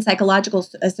American Psychological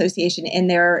Association in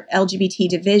their LGBT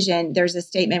division, there's a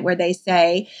statement where they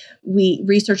say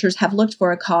researchers have looked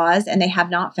for a cause and they have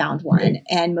not found one.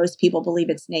 And most people believe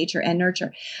it's nature and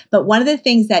nurture. But one of the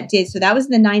things so that was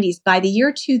in the 90s. By the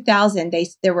year 2000,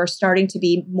 there were starting to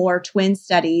be more twin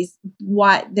studies.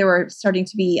 There were starting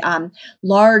to be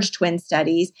large twin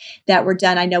studies that were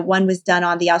done. I know one was done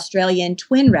on the Australian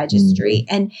Twin Registry.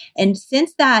 And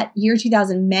since that year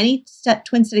 2000, many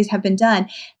twin studies have been done.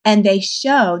 And they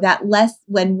show that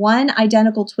when one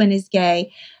identical twin is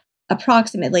gay,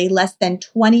 approximately less than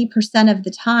 20% of the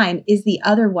time is the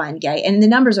other one gay. And the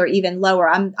numbers are even lower.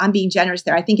 I'm being generous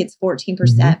there. I think it's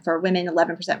 14% for women,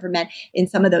 11% for men in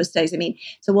some of those studies.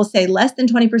 So we'll say less than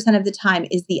 20% of the time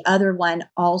is the other one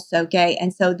also gay.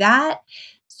 And so that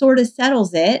sort of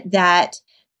settles it, that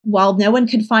while no one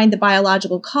could find the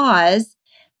biological cause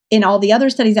in all the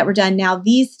other studies that were done, now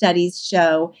these studies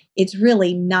show it's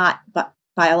really not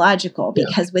biological,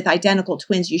 because with identical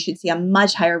twins, you should see a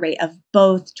much higher rate of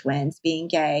both twins being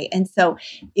gay. And so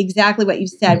exactly what you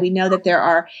said, we know that there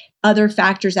are other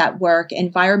factors at work,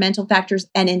 environmental factors,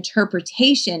 and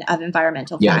interpretation of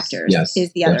environmental factors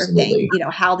is the other thing,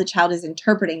 how the child is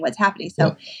interpreting what's happening.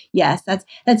 So yes, that's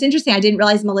interesting. I didn't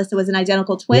realize Melissa was an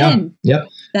identical twin.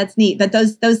 That's neat. But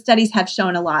those studies have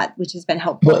shown a lot, which has been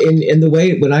helpful. Well, in the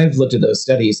way, when I've looked at those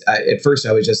studies, at first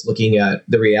I was just looking at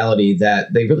the reality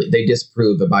that they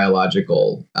disprove a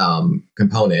biological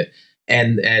component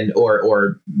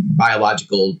or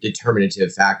biological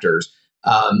determinative factors.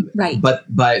 But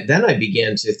then I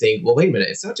began to think, well, wait a minute.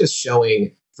 It's not just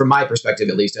showing, from my perspective,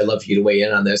 at least, I'd love for you to weigh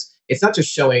in on this. It's not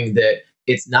just showing that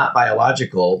it's not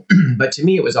biological, but to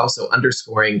me, it was also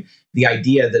underscoring the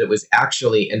idea that it was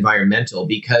actually environmental,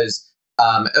 because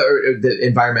or the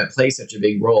environment plays such a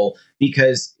big role,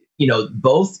 because,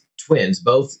 both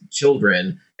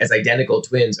children as identical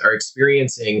twins are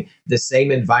experiencing the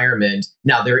same environment.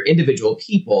 Now, they're individual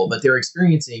people, but they're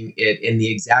experiencing it in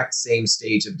the exact same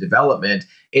stage of development.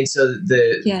 And so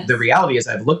the reality, as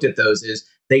I've looked at those, is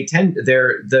the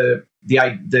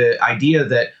idea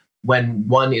that when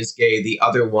one is gay, the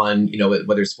other one,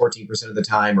 whether it's 14% of the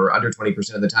time or under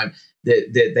 20% of the time,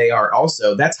 that they are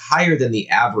also, that's higher than the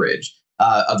average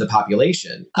of the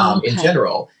population in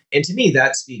general. And to me,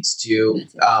 that speaks to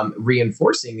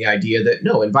reinforcing the idea that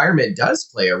environment does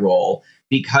play a role,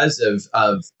 because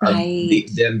of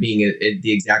them being at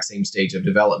the exact same stage of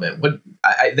development.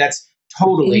 That's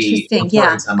totally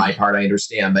important on my part, I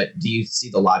understand. But do you see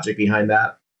the logic behind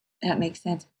that? That makes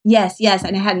sense. Yes.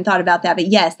 And I hadn't thought about that, but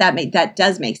yes, that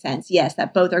does make sense. Yes,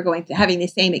 that both are having the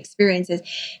same experiences.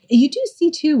 You do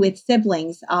see too with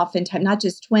siblings, oftentimes, not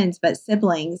just twins, but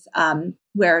siblings,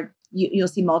 where you'll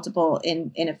see multiple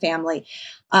in a family,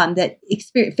 that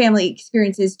family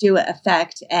experiences do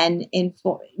affect and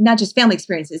not just family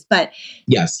experiences, but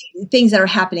things that are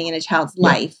happening in a child's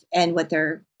life and what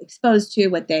they're exposed to,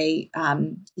 what they,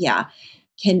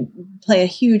 can play a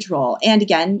huge role. And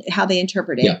again, how they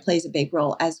interpret it plays a big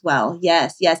role as well.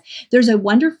 Yes, yes. There's a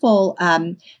wonderful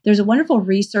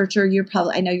researcher.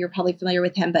 I know you're probably familiar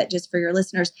with him, but just for your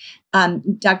listeners,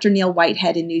 Dr. Neil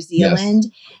Whitehead in New Zealand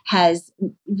has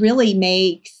really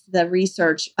makes the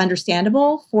research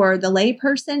understandable for the lay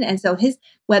person. And so his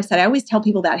website, I always tell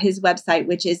people about his website,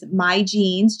 which is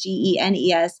mygenes,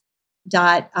 GENES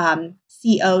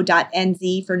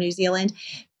 .co.nz for New Zealand.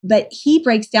 But he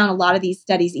breaks down a lot of these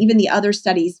studies, even the other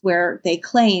studies where they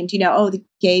claimed,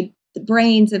 the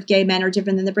brains of gay men are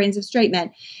different than the brains of straight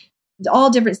men.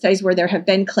 All different studies where there have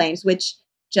been claims, which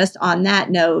just on that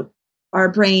note, our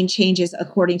brain changes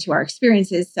according to our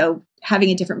experiences. So having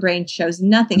a different brain shows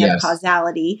nothing of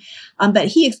causality. But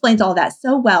he explains all that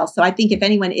so well. So I think if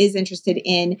anyone is interested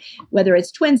in whether it's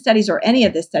twin studies or any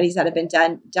of the studies that have been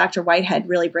done, Dr. Whitehead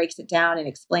really breaks it down and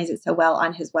explains it so well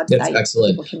on his website. That's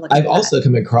excellent. I've also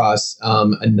come across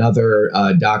another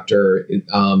doctor,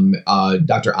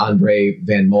 Dr. Andre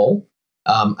Van Mol.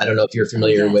 I don't know if you're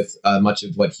familiar with much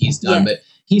of what he's done, but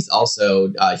he's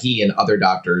also, he and other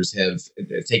doctors have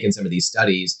taken some of these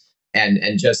studies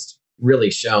and just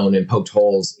really shown and poked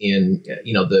holes in,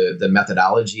 the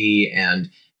methodology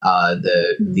and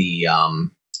the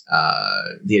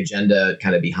agenda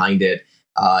kind of behind it,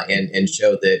 and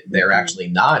show that they're actually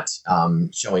not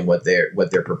showing what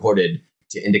they're purported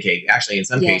to indicate. Actually, in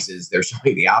some cases, they're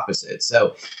showing the opposite.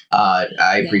 So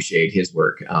I appreciate his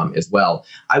work as well.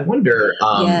 I wonder,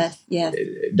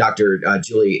 Dr.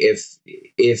 Julie,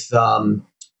 if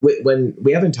when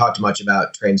we haven't talked much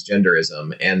about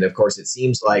transgenderism, and of course, it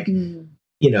seems like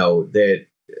that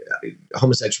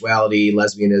homosexuality,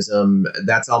 lesbianism,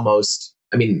 that's almost,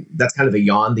 that's kind of a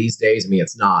yawn these days.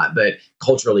 It's not, but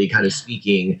culturally kind of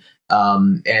speaking,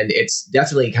 and it's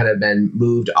definitely kind of been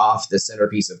moved off the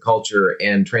centerpiece of culture,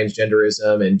 and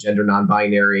transgenderism and gender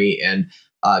non-binary and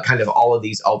kind of all of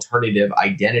these alternative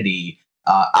identity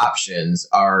options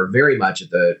are very much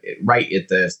at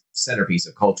the centerpiece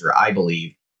of culture, I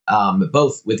believe,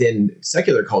 both within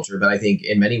secular culture, but I think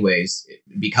in many ways,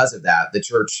 because of that, the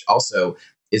church also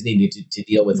is needing to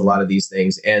deal with a lot of these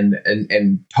things and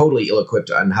totally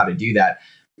ill-equipped on how to do that.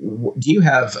 Do you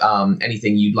have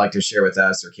anything you'd like to share with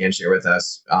us or can share with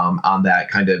us on that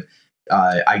kind of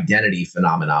identity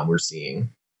phenomenon we're seeing?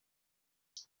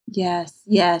 Yes.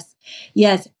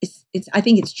 I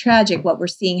think it's tragic what we're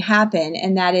seeing happen.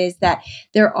 And that is that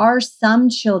there are some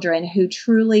children who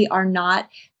truly are not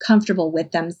comfortable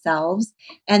with themselves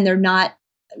and they're not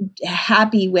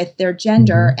happy with their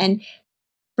gender. And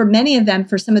for many of them,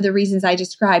 for some of the reasons I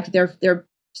described, they're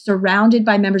surrounded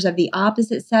by members of the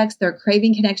opposite sex. They're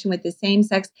craving connection with the same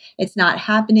sex. It's not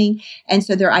happening. And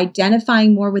so they're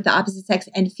identifying more with the opposite sex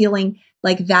and feeling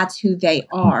like that's who they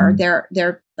are.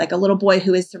 They're like a little boy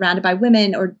who is surrounded by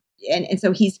women, and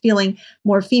so he's feeling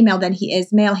more female than he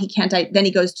is male. Then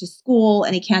he goes to school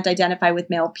and he can't identify with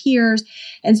male peers.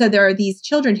 And so there are these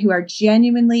children who are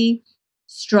genuinely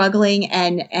struggling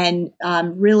and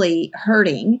really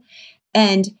hurting.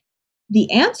 And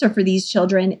the answer for these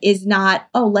children is not,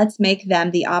 let's make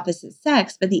them the opposite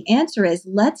sex. But the answer is,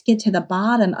 let's get to the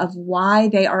bottom of why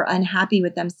they are unhappy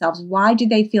with themselves. Why do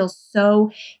they feel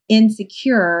so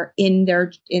insecure in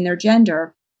their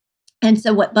gender? And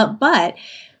so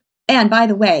and by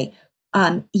the way,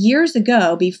 years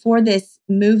ago, before this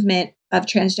movement of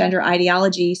transgender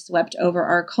ideology swept over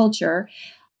our culture,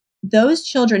 those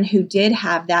children who did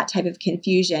have that type of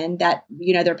confusion, that,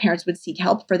 their parents would seek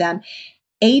help for them,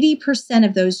 80%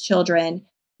 of those children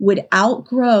would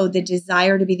outgrow the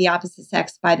desire to be the opposite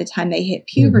sex by the time they hit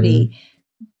puberty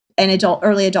and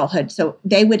early adulthood. So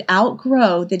they would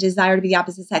outgrow the desire to be the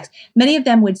opposite sex. Many of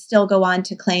them would still go on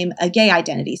to claim a gay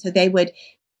identity. So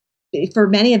for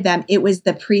many of them, it was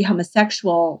the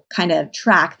pre-homosexual kind of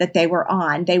track that they were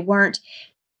on. They weren't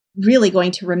really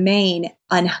going to remain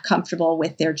uncomfortable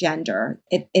with their gender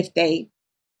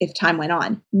if time went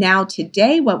on. Now,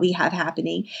 today, what we have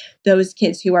happening, those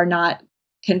kids who are not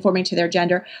conforming to their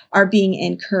gender are being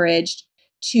encouraged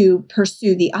to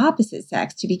pursue the opposite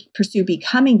sex, pursue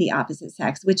becoming the opposite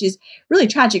sex, which is really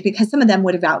tragic because some of them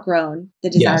would have outgrown the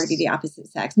desire to be the opposite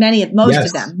sex.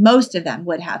 Most of them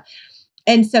would have.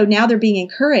 And so now they're being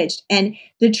encouraged. And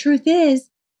the truth is,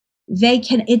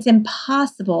 it's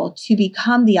impossible to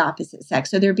become the opposite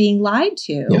sex. So they're being lied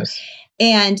to. Yes.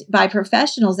 And by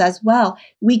professionals as well.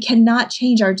 We cannot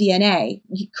change our DNA.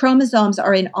 Chromosomes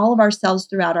are in all of our cells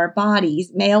throughout our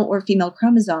bodies, male or female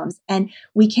chromosomes. And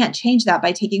we can't change that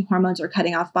by taking hormones or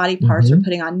cutting off body parts or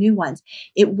putting on new ones.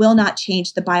 It will not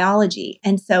change the biology.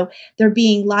 And so they're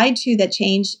being lied to that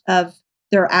change of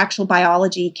their actual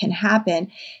biology can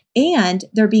happen. And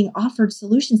they're being offered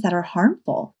solutions that are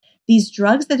harmful. These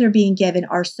drugs that they're being given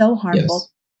are so harmful.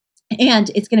 Yes.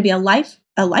 And it's going to be a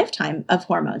lifetime of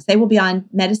hormones. They will be on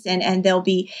medicine, and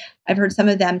I've heard some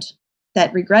of them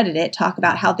that regretted it talk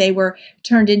about how they were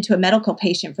turned into a medical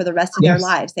patient for the rest of their Yes.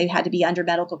 lives. They had to be under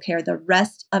medical care the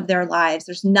rest of their lives.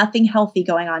 There's nothing healthy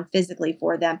going on physically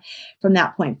for them from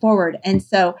that point forward. And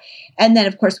then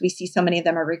of course we see so many of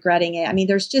them are regretting it. I mean,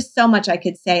 there's just so much I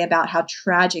could say about how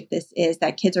tragic this is,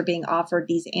 that kids are being offered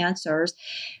these answers.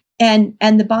 And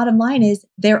the bottom line is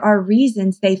there are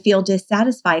reasons they feel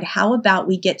dissatisfied. How about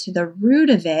we get to the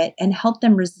root of it and help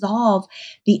them resolve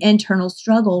the internal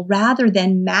struggle rather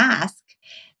than mask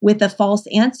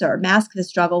the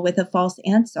struggle with a false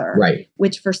answer, Right.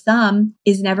 which for some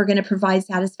is never going to provide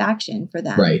satisfaction for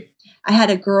them. Right. I had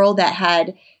a girl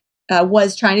that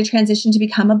was trying to transition to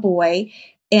become a boy.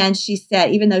 And she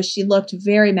said, even though she looked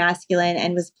very masculine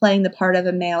and was playing the part of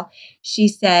a male, she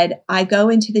said, I go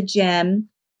into the gym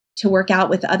to work out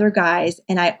with other guys,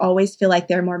 and I always feel like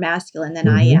they're more masculine than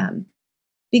I am.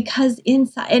 Because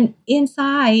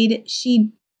inside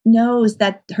she knows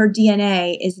that her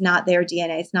DNA is not their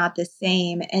DNA. It's not the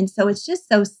same. And so it's just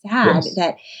so sad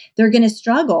that they're going to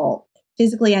struggle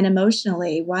physically and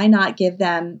emotionally. Why not give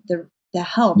them the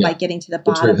help by getting to the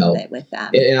bottom of it with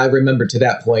them? And I remember, to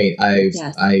that point,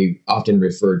 I often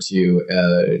refer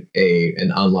to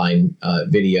an online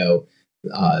video.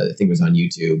 I think it was on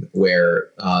YouTube, where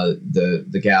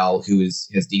the gal who has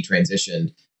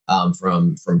detransitioned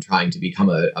from trying to become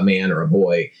a man or a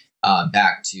boy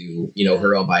back to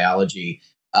her own biology,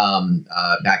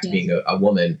 back to being a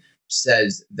woman,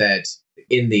 says that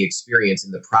in the experience,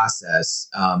 in the process,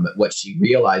 what she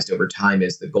realized over time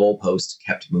is the goalpost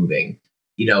kept moving.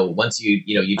 Once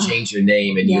you change your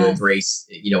name and you embrace,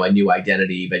 a new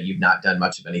identity, but you've not done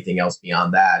much of anything else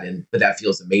beyond that. But that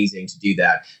feels amazing to do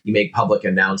that. You make public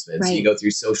announcements, you go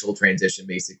through social transition,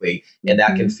 basically, and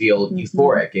that can feel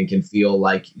euphoric and can feel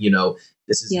like,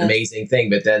 this is an amazing thing,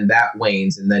 but then that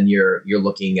wanes. And then you're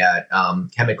looking at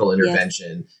chemical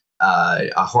intervention, a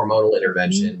hormonal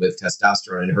intervention with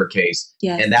testosterone in her case.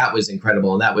 And that was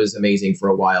incredible. And that was amazing for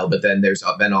a while. But then there's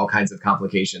been all kinds of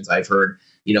complications I've heard,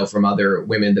 from other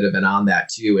women that have been on that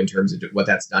too, in terms of what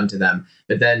that's done to them.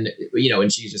 But then,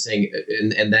 and she's just saying,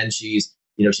 and then she's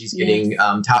getting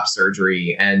top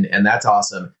surgery, and that's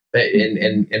awesome. But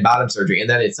and bottom surgery. And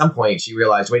then at some point she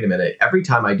realized, wait a minute, every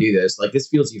time I do this, like, this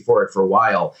feels euphoric for a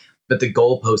while, but the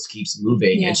goalpost keeps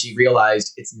moving. And she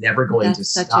realized it's never going to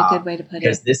stop. That's such a good way to put it.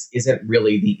 Because this isn't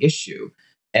really the issue.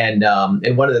 And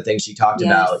one of the things she talked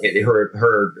about,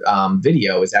 her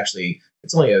video is actually,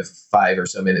 it's only a 5 or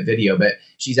so minute video, but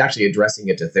she's actually addressing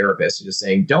it to therapists and just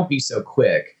saying, don't be so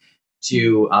quick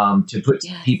to put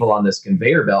people on this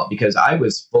conveyor belt, because I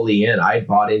was fully in. I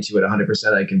bought into it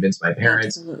 100%. I convinced my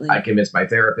parents. Absolutely. I convinced my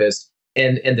therapist.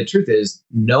 And the truth is,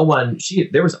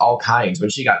 there was all kinds, when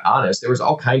she got honest, there was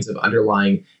all kinds of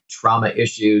underlying trauma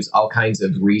issues, all kinds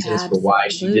of reasons for why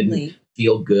she didn't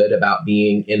feel good about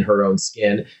being in her own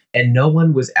skin. And no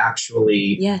one was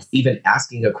actually even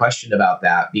asking a question about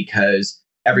that, because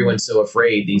everyone's so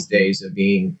afraid these days of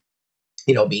being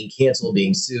canceled,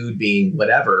 being sued, being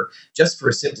whatever, just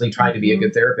for simply trying to be a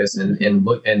good therapist and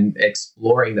look and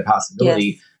exploring the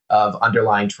possibility of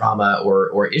underlying trauma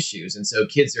or issues. And so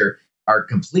kids are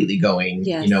completely going,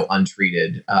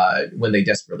 untreated when they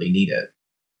desperately need it.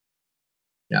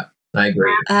 Yeah, I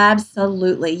agree.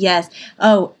 Absolutely. Yes.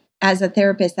 Oh, as a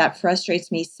therapist, that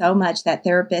frustrates me so much that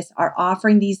therapists are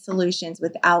offering these solutions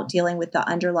without dealing with the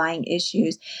underlying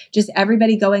issues. Just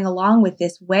everybody going along with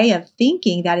this way of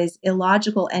thinking that is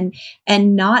illogical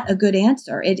and not a good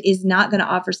answer. It is not going to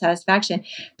offer satisfaction.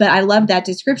 But I love that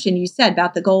description you said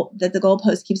about the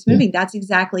goalpost keeps moving. That's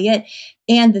exactly it.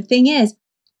 And the thing is,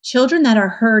 children that are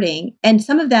hurting, and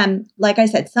some of them, like I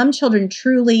said, some children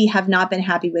truly have not been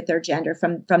happy with their gender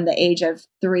from the age of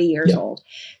 3 years old.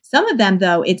 Some of them,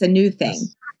 though, it's a new thing.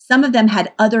 Some of them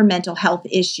had other mental health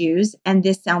issues, and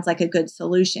this sounds like a good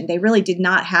solution. They really did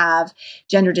not have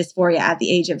gender dysphoria at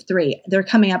the age of 3. They're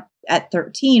coming up at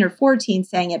 13 or 14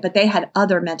 saying it, but they had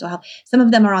other mental health. Some of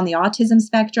them are on the autism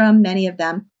spectrum, many of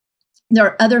them. There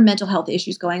are other mental health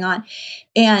issues going on.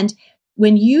 And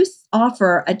when you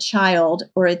offer a child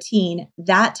or a teen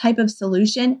that type of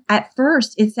solution, at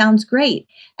first it sounds great.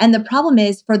 And the problem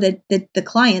is for the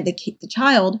client, the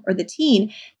child or the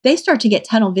teen, they start to get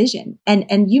tunnel vision.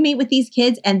 And you meet with these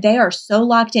kids and they are so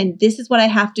locked in. This is what I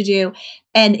have to do.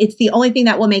 And it's the only thing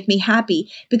that will make me happy,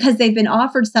 because they've been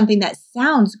offered something that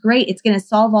sounds great. It's going to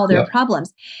solve all their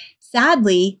problems.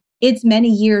 Sadly, it's many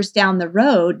years down the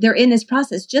road. They're in this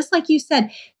process, just like you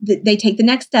said, they take the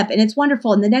next step and it's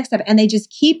wonderful. And the next step, and they just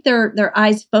keep their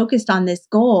eyes focused on this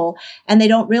goal. And they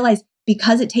don't realize,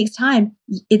 because it takes time,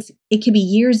 it could be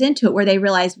years into it where they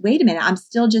realize, wait a minute, I'm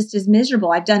still just as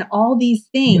miserable. I've done all these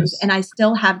things and I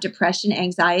still have depression,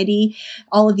 anxiety,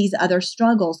 all of these other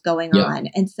struggles going on.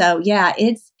 And so, yeah,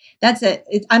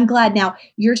 I'm glad now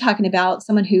you're talking about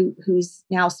someone who's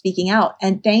now speaking out,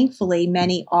 and thankfully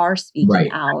many are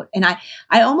speaking out. And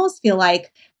I almost feel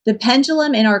like the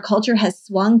pendulum in our culture has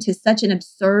swung to such an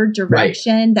absurd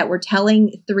direction that we're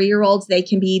telling 3-year-olds they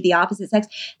can be the opposite sex,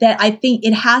 that I think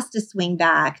it has to swing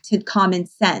back to common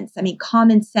sense. I mean,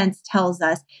 common sense tells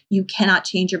us you cannot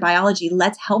change your biology.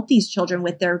 Let's help these children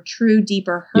with their true,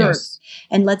 deeper hurts,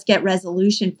 and let's get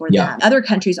resolution for them. Other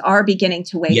countries are beginning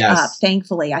to wake up,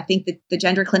 thankfully. I think that the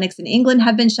gender clinics in England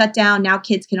have been shut down. Now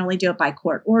kids can only do it by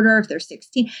court order if they're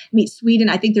 16. I mean, Sweden,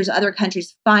 I think there's other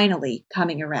countries finally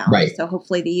coming around. So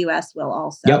hopefully the U.S. will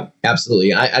also. Yep,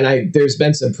 absolutely. There's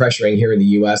been some pressuring here in the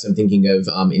U.S. I'm thinking of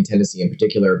in Tennessee in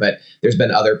particular, but there's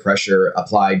been other pressure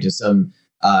applied to some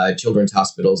children's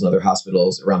hospitals and other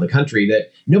hospitals around the country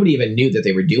that nobody even knew that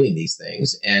they were doing these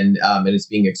things, and it's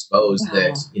being exposed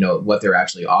that what they're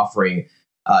actually offering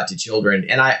to children.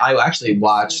 And I actually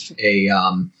watched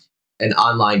an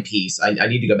online piece. I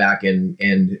need to go back and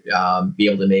be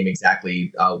able to name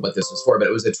exactly what this was for, but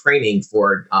it was a training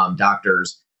for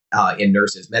doctors and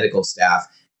nurses, medical staff.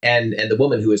 And the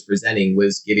woman who was presenting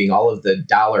was giving all of the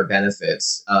dollar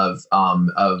benefits of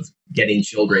getting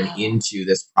children into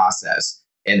this process,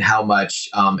 and how much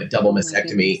a double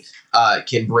mastectomy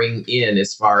can bring in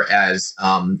as far as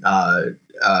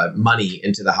money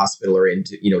into the hospital or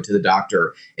into to the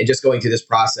doctor, and just going through this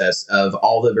process of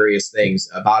all the various things,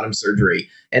 a bottom surgery,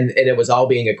 and it was all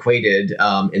being equated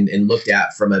and looked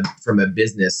at from a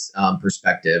business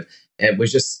perspective. It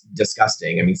was just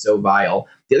disgusting. I mean, so vile.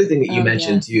 The other thing that you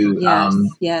mentioned too,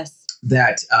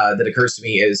 that occurs to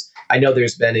me is, I know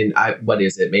there's been what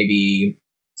is it, maybe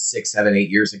 6, 7, 8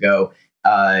 years ago,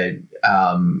 I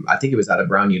think it was out of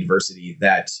Brown University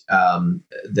that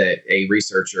a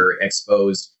researcher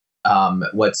exposed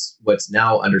what's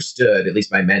now understood, at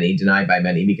least by many, denied by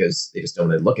many because they just don't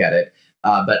want to look at it,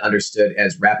 but understood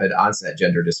as rapid onset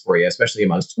gender dysphoria, especially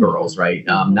amongst girls, right?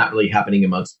 Not really happening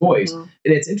amongst boys. And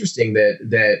it's interesting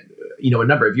that a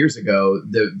number of years ago,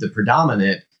 the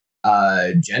predominant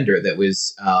gender that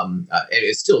was,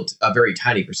 it's still a very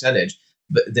tiny percentage,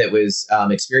 but that was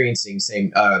experiencing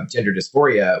same gender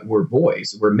dysphoria were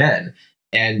boys, were men.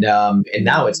 And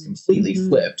now it's completely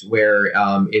flipped, where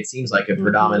it seems like a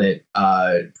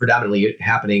predominantly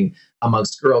happening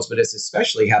amongst girls, but it's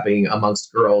especially happening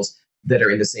amongst girls that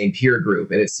are in the same peer group.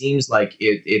 And it seems like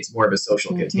it's more of a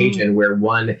social contagion, where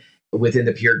one within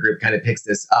the peer group kind of picks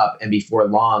this up, and before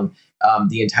long,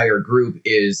 the entire group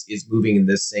is moving in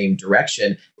this same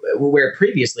direction, where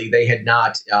previously they had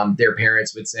not. Their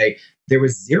parents would say there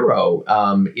was zero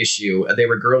issue. They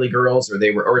were girly girls, or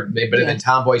they may have been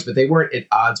tomboys, but they weren't at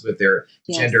odds with their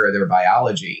gender or their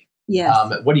biology.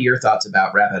 What are your thoughts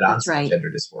about rapid onset gender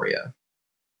dysphoria?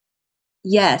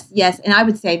 Yes. And I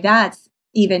would say that's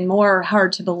even more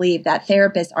hard to believe, that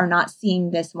therapists are not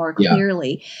seeing this more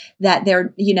clearly, that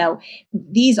they're,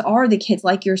 these are the kids,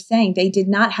 like you're saying, they did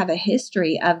not have a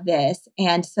history of this.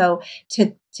 And so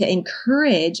to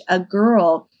encourage a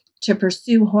girl to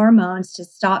pursue hormones, to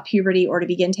stop puberty, or to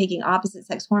begin taking opposite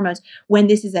sex hormones when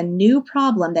this is a new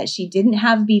problem that she didn't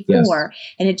have before.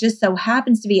 And it just so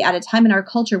happens to be at a time in our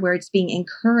culture where it's being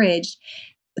encouraged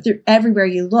through everywhere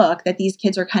you look, that these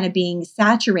kids are kind of being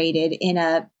saturated in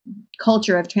a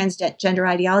culture of transgender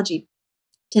ideology.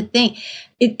 To think,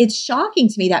 it's shocking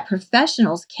to me that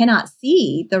professionals cannot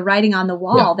see the writing on the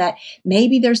wall, that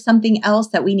maybe there's something else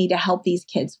that we need to help these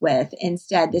kids with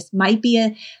instead. This might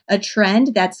be a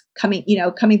trend that's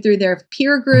coming through their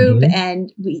peer group.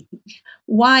 And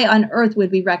why on earth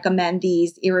would we recommend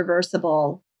these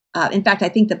irreversible? In fact, I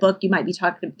think the book you might be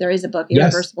talking, there is a book,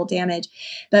 Irreversible Damage,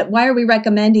 but why are we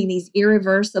recommending these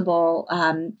irreversible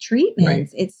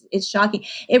treatments? It's shocking.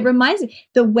 It reminds me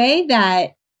the way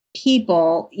that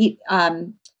people,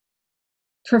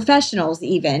 professionals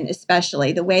even,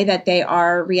 especially the way that they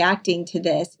are reacting to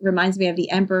this reminds me of The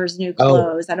Emperor's New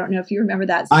Clothes. I don't know if you remember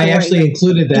that story. I actually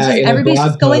included that in a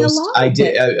blog post. I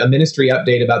did a ministry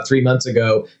update about 3 months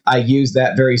ago. I used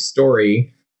that very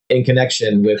story in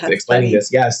connection with explaining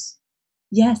this. Yes.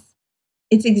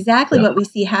 It's exactly what we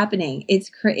see happening.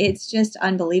 It's just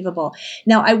unbelievable.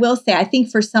 Now, I will say, I think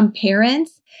for some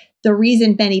parents, the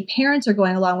reason many parents are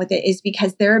going along with it is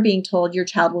because they're being told your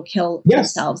child will kill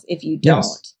themselves if you don't.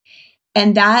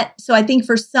 And so I think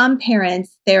for some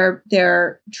parents,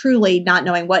 they're truly not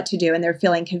knowing what to do and they're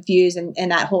feeling confused.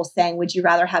 And that whole saying, would you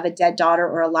rather have a dead daughter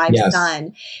or a live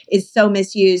son, is so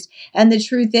misused. And the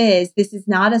truth is, this is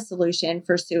not a solution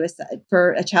for suicide,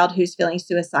 for a child who's feeling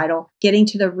suicidal. Getting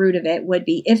to the root of it would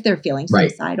be if they're feeling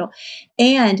suicidal.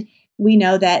 And we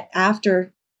know that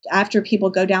after people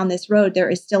go down this road, there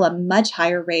is still a much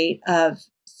higher rate of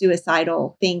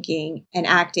suicidal thinking and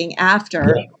acting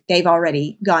after they've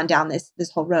already gone down this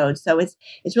whole road. So it's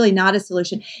really not a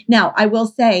solution. Now, I will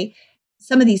say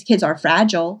some of these kids are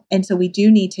fragile. And so we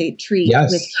do need to treat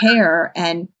with care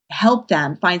and help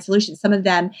them find solutions. Some of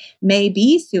them may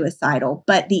be suicidal,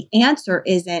 but the answer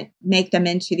isn't make them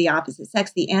into the opposite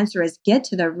sex. The answer is get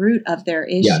to the root of their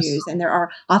issues. And there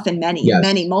are often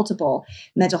many multiple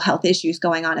mental health issues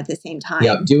going on at the same time.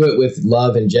 Yeah, do it with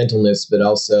love and gentleness, but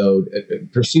also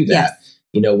pursue that,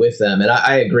 with them. And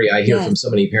I agree. I hear from so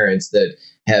many parents that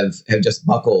have just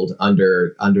buckled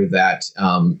under that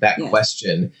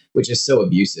question, which is so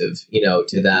abusive,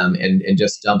 to them and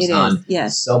just dumps on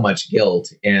so much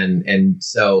guilt. And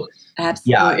so,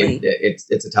 absolutely. It's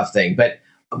a tough thing. But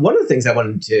one of the things I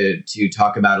wanted to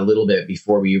talk about a little bit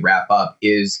before we wrap up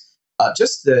is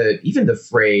just even the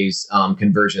phrase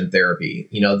conversion therapy.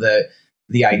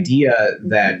 The idea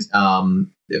that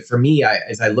for me,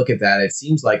 as I look at that, it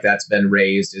seems like that's been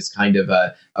raised as kind of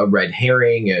a red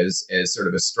herring, as sort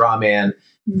of a straw man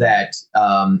that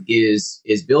is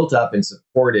built up and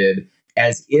supported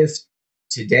as if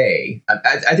today.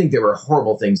 I think there were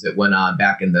horrible things that went on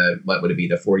back in what would it be,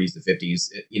 the 40s, the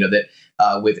 50s, that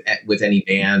with any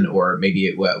man or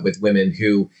maybe with women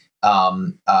who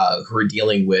are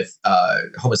dealing with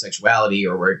homosexuality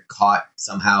or were caught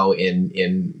somehow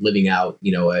in living out,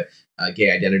 a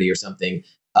gay identity or something.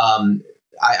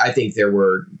 I think there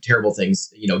were terrible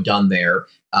things, done there.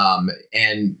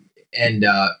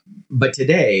 But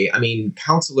today, I mean,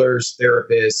 counselors,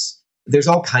 therapists, there's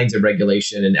all kinds of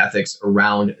regulation and ethics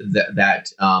around the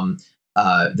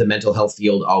mental health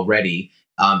field already,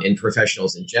 in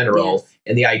professionals in general.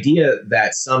 And the idea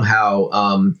that somehow,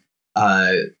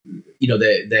 that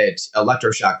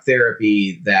electroshock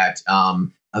therapy, that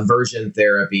aversion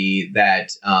therapy,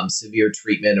 that severe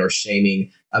treatment or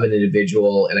shaming of an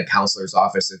individual in a counselor's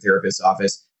office or therapist's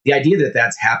office, the idea that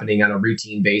that's happening on a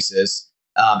routine basis.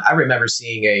 I remember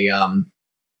seeing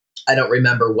I don't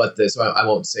remember so I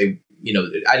won't say,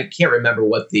 I can't remember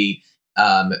what the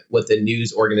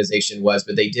news organization was,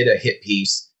 but they did a hit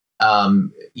piece,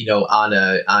 on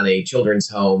a children's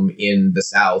home in the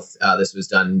South. This was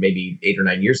done maybe 8 or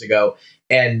 9 years ago.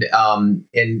 And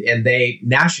they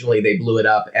nationally, they blew it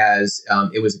up as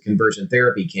it was a conversion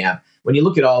therapy camp. When you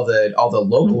look at all the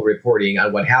local reporting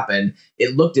on what happened,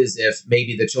 it looked as if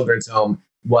maybe the children's home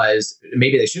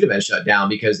maybe they should have been shut down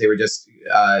because they were just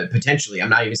potentially, I'm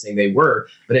not even saying they were,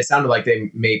 but it sounded like they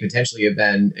may potentially have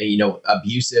been,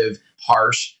 abusive,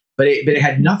 harsh, but it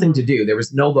had nothing to do. There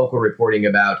was no local reporting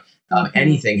about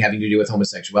anything having to do with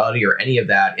homosexuality or any of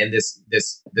that. And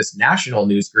this national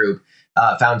news group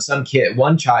found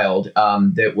one child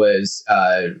that was,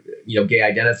 gay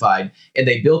identified, and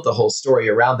they built the whole story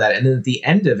around that. And then at the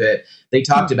end of it, they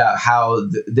talked about how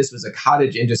this was a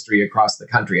cottage industry across the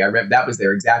country. I remember that was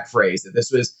their exact phrase, that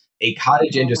this was a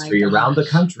cottage industry around the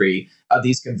country of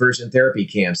these conversion therapy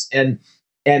camps. And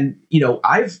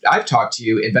I've talked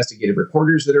to investigative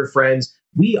reporters that are friends.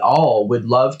 We all would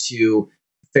love to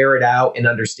ferret out and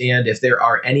understand if there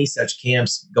are any such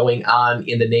camps going on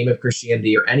in the name of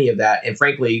Christianity or any of that, and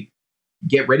frankly,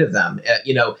 get rid of them.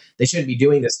 They shouldn't be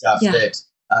doing this stuff that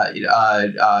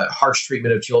harsh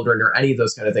treatment of children or any of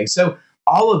those kind of things. So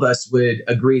all of us would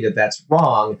agree that that's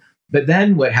wrong. But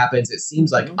then what happens, it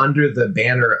seems like under the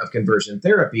banner of conversion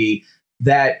therapy,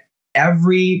 that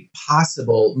every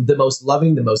possible, the most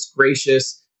loving, the most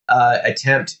gracious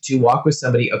attempt to walk with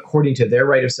somebody according to their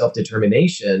right of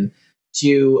self-determination,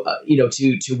 to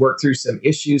work through some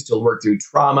issues, to work through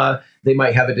trauma. They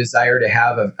might have a desire to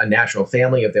have a natural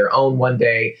family of their own one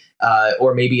day,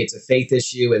 or maybe it's a faith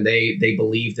issue and they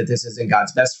believe that this isn't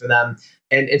God's best for them.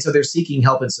 And so they're seeking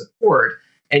help and support.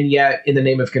 And yet in the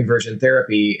name of conversion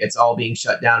therapy, it's all being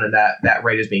shut down and that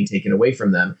right is being taken away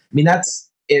from them. I mean, that's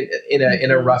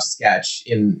in a rough sketch,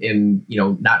 in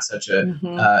not such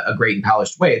a great and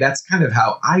polished way. That's kind of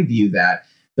how I view that.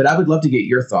 But I would love to get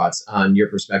your thoughts on your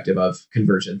perspective of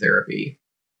conversion therapy.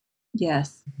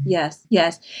 Yes.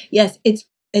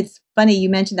 It's funny you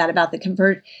mentioned that about the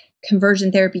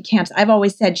conversion therapy camps. I've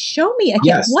always said, show me a camp.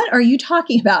 Yes. What are you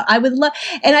talking about? I would love,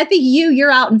 and I think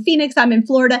you're out in Phoenix. I'm in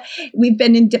Florida. We've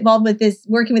been involved with this,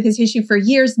 working with this issue for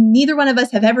years. Neither one of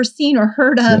us have ever seen or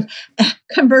heard of a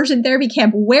conversion therapy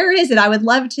camp. Where is it? I would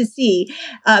love to see,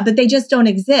 but they just don't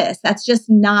exist. That's just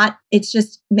not, it's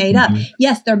just made up.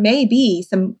 Yes, there may be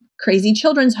some crazy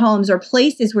children's homes or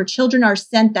places where children are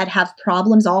sent that have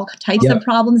problems, all types of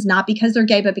problems, not because they're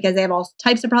gay, but because they have all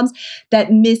types of problems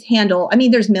that mishandle. I mean,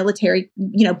 there's military,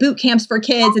 boot camps for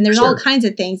kids, and there's all kinds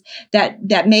of things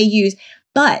that may use,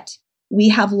 but we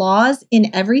have laws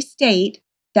in every state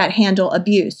that handle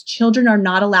abuse. Children are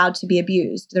not allowed to be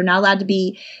abused. They're not allowed to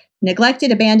be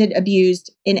neglected, abandoned,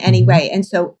 abused in any way. And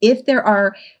so if there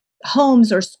are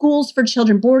homes or schools for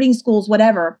children, boarding schools,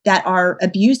 whatever, that are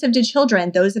abusive to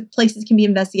children, those places can be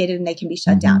investigated and they can be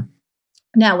shut down.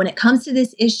 Now, when it comes to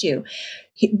this issue,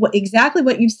 exactly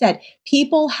what you've said,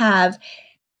 people have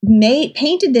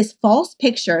painted this false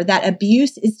picture that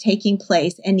abuse is taking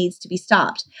place and needs to be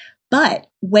stopped. But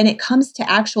when it comes to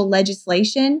actual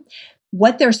legislation,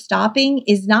 what they're stopping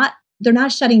is not, they're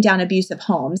not shutting down abusive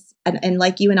homes. And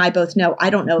like you and I both know, I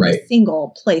don't know of a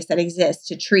single place that exists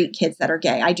to treat kids that are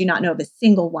gay. I do not know of a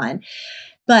single one.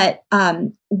 But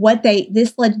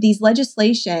these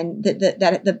legislation,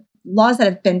 the laws that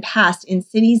have been passed in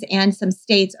cities and some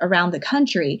states around the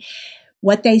country,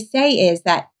 what they say is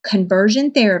that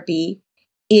conversion therapy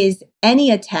is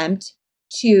any attempt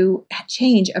to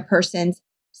change a person's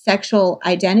sexual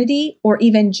identity or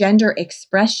even gender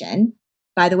expression.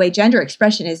 By the way, gender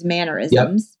expression is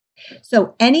mannerisms.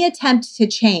 So any attempt to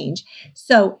change.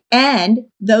 And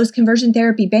those conversion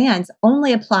therapy bans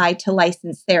only apply to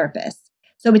licensed therapists.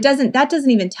 So that doesn't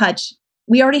even touch,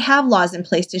 we already have laws in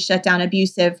place to shut down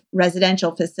abusive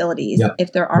residential facilities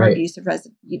if there are abusive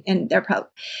and they're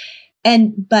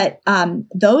but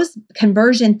those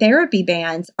conversion therapy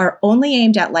bans are only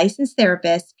aimed at licensed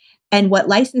therapists. And what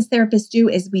licensed therapists do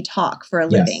is we talk for a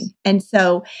living. And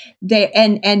so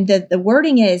the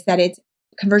wording is that it's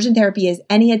conversion therapy is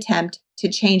any attempt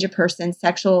to change a person's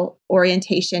sexual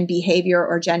orientation, behavior,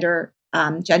 or gender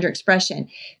expression,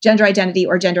 gender identity,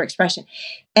 or gender expression.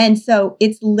 And so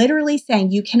it's literally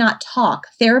saying you cannot talk.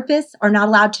 Therapists are not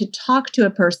allowed to talk to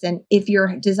a person if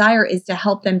your desire is to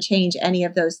help them change any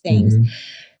of those things.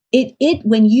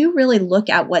 When you really look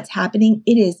at what's happening,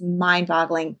 it is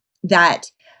mind-boggling that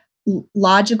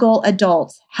logical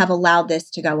adults have allowed this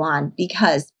to go on,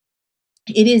 because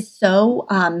it is so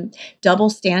double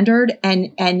standard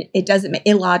and it doesn't make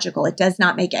illogical. It does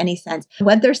not make any sense.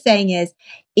 What they're saying is,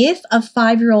 if a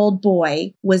 5-year-old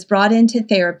boy was brought into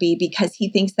therapy because he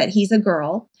thinks that he's a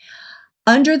girl,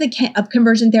 under the of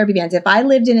conversion therapy bans, if I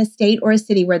lived in a state or a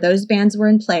city where those bans were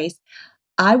in place,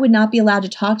 I would not be allowed to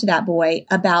talk to that boy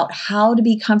about how to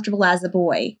be comfortable as a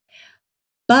boy.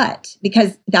 But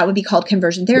because that would be called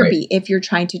conversion therapy if you're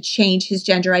trying to change his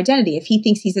gender identity. If he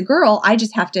thinks he's a girl, I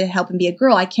just have to help him be a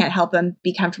girl. I can't help him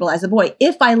be comfortable as a boy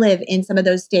if I live in some of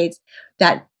those states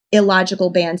that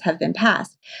illogical bans have been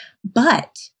passed.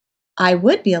 But I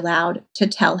would be allowed to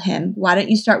tell him, why don't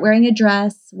you start wearing a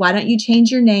dress? Why don't you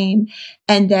change your name?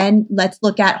 And then let's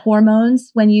look at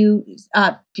hormones. When you,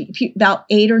 about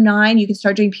 8 or 9, you can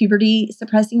start doing puberty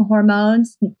suppressing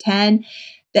hormones, 10.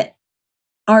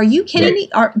 Are you kidding me?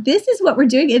 This is what we're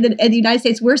doing in the United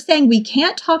States. We're saying we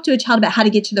can't talk to a child about how to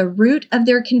get to the root of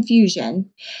their confusion,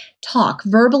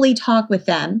 verbally talk with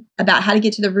them about how to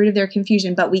get to the root of their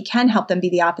confusion, but we can help them be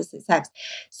the opposite sex.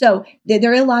 So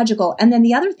they're illogical. And then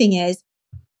the other thing is,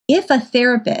 if a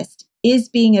therapist is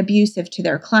being abusive to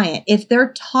their client, if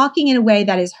they're talking in a way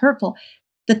that is hurtful,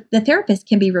 the therapist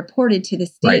can be reported to the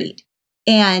state.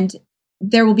 And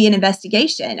there will be an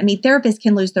investigation. I mean, therapists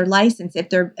can lose their license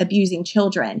if they're abusing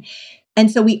children.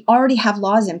 And so we already have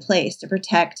laws in place to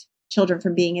protect children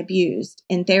from being abused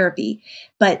in therapy.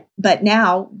 But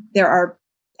now there are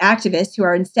activists who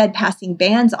are instead passing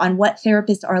bans on what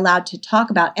therapists are allowed to talk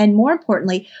about. And more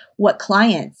importantly, what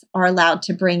clients are allowed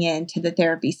to bring into the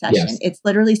therapy session. It's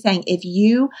literally saying, if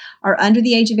you are under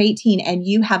the age of 18 and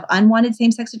you have unwanted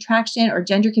same-sex attraction or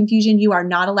gender confusion, you are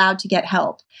not allowed to get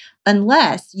help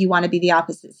unless you want to be the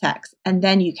opposite sex. And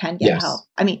then you can get help.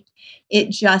 I mean,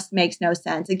 it just makes no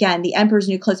sense. Again, the emperor's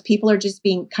new clothes. People are just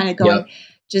being kind of going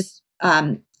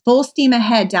full steam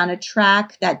ahead down a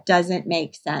track that doesn't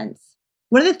make sense.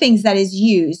 One of the things that is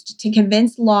used to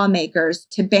convince lawmakers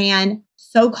to ban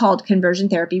so-called conversion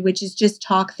therapy, which is just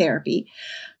talk therapy,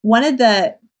 one of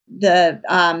the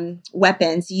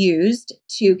weapons used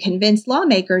to convince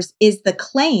lawmakers is the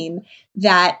claim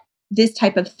that this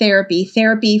type of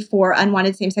therapy for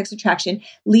unwanted same-sex attraction,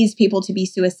 leads people to be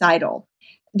suicidal.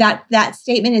 that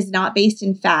statement is not based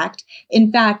in fact.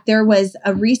 In fact, there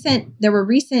were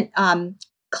recent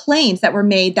claims that were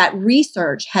made that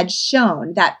research had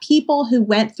shown that people who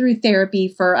went through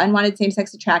therapy for unwanted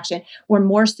same-sex attraction were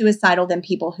more suicidal than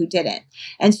people who didn't.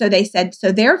 And so they said,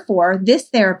 so therefore, this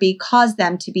therapy caused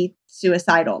them to be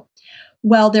suicidal.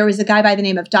 Well, there was a guy by the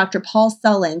name of Dr. Paul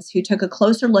Sullins who took a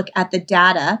closer look at the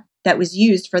data that was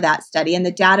used for that study. And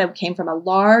the data came from a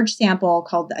large sample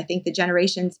called, I think, the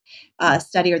Generations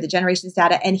study or the Generations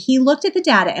data. And he looked at the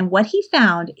data, and what he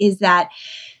found is that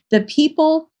the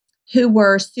people who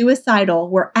were suicidal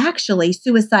were actually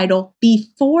suicidal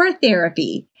before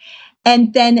therapy.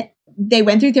 And then they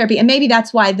went through therapy. And maybe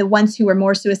that's why the ones who were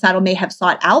more suicidal may have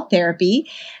sought out therapy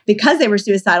because they were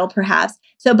suicidal, perhaps.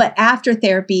 So, but after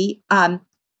therapy,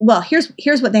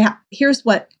 here's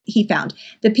what he found.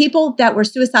 The people that were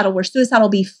suicidal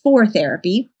before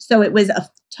therapy. So it was a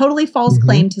totally false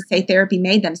claim to say therapy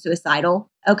made them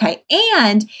suicidal. Okay.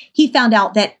 And he found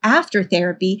out that after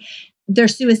therapy, their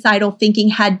suicidal thinking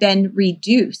had been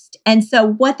reduced. And so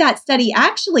what that study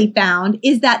actually found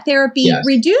is that therapy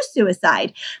reduced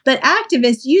suicide, but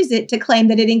activists use it to claim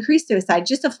that it increased suicide.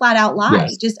 Just a flat out lie,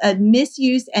 just a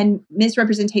misuse and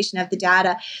misrepresentation of the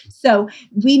data. So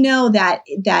we know that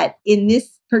in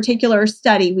this particular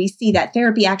study, we see that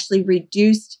therapy actually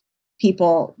reduced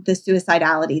the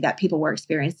suicidality that people were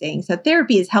experiencing. So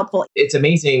therapy is helpful. It's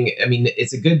amazing. I mean,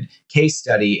 it's a good case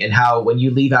study in how when you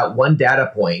leave out one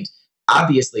data point,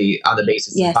 obviously on the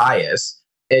basis of bias,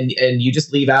 and you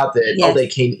just leave out that, they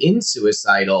came in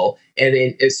suicidal, and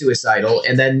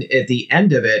then at the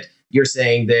end of it, you're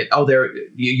saying that,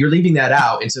 you're leaving that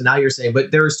out. And so now you're saying,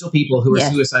 but there are still people who are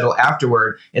suicidal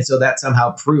afterward. And so that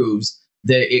somehow proves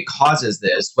that it causes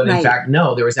this, when in fact,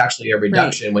 no, there was actually a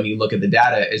reduction when you look at the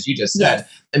data, as you just said.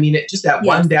 I mean, just that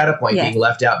one data point being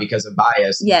left out because of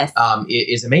bias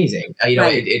is amazing.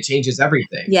 It changes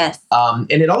everything. And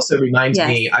it also reminds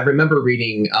me, I remember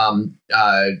reading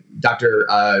Dr.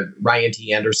 Ryan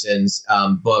T. Anderson's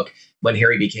book, When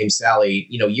Harry Became Sally,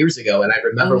 years ago. And I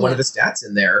remember one of the stats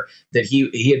in there that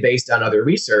he had based on other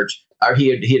research, or he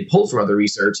had pulled from other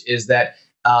research, is that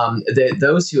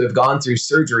those who have gone through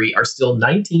surgery are still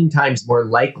 19 times more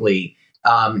likely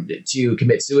to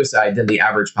commit suicide than the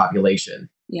average population.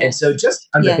 And so just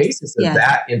on the basis of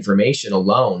that information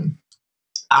alone,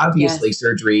 obviously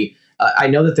surgery, I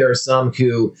know that there are some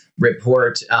who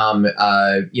report,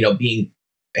 being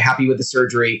happy with the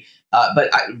surgery.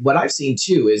 But what I've seen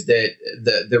too is that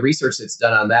the research that's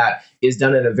done on that is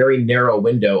done in a very narrow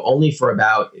window, only for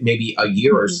about maybe a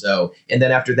year or so. And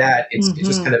then after that, it's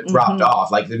just kind of dropped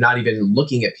off. Like they're not even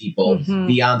looking at people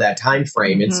beyond that time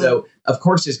frame. And so, of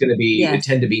course, there's going to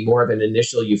tend to be more of an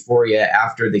initial euphoria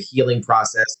after the healing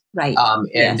process.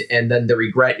 And then the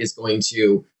regret is going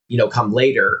to, come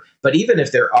later. But even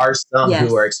if there are some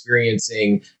who are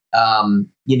experiencing,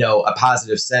 a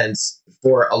positive sense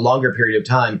for a longer period of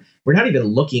time, we're not even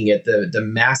looking at the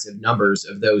massive numbers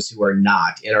of those who are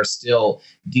not and are still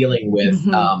dealing with,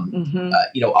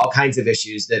 all kinds of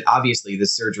issues that obviously the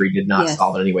surgery did not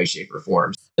solve in any way, shape, or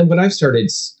form. And what I've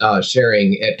started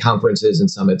sharing at conferences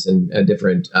and summits and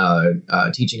different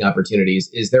teaching opportunities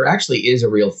is there actually is a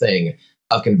real thing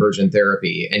of conversion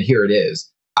therapy. And here it is.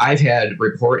 I've had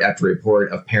report after report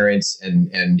of parents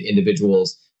and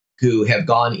individuals who have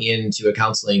gone into a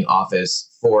counseling office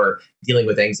for dealing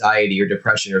with anxiety or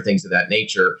depression or things of that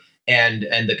nature. And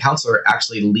the counselor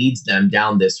actually leads them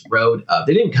down this road of,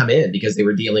 they didn't come in because they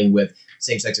were dealing with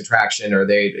same-sex attraction or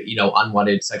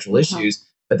unwanted sexual issues,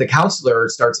 but the counselor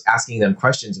starts asking them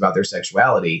questions about their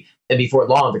sexuality. And before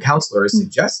long, the counselor is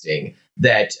suggesting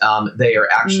that they are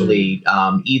actually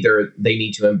either they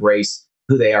need to embrace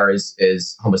who they are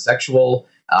as homosexual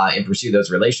and pursue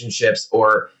those relationships,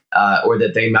 or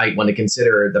that they might want to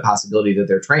consider the possibility that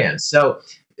they're trans. So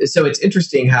it's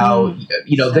interesting how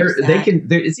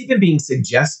it's even being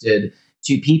suggested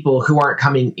to people who aren't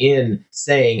coming in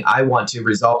saying, I want to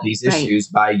resolve these issues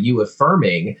by you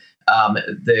affirming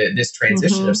this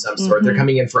transition of some sort. They're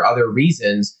coming in for other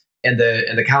reasons, and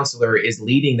the counselor is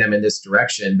leading them in this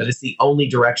direction, but it's the only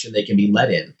direction they can be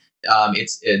led in.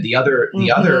 It's the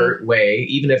other way,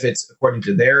 even if it's according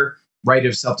to their right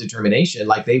of self-determination,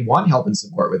 like they want help and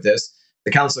support with this,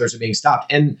 the counselors are being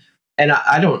stopped. And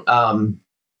I don't,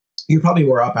 you're probably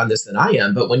more up on this than I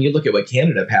am, but when you look at what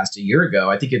Canada passed a year ago,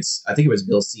 I think it was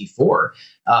Bill C4.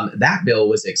 That bill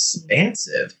was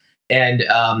expansive. And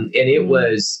it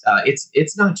was,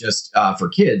 it's not just for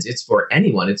kids, it's for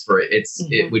anyone.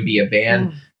 It would be a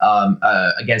ban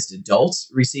against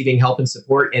adults receiving help and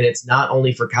support. And it's not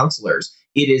only for counselors,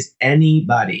 it is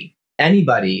anybody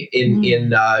in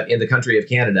the country of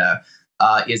Canada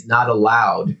is not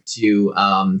allowed to,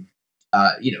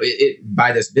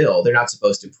 by this bill, they're not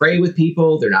supposed to pray with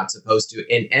people. They're not supposed to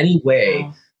in any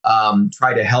way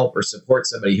try to help or support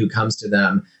somebody who comes to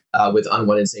them with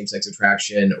unwanted same-sex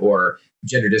attraction or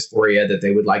gender dysphoria that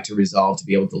they would like to resolve to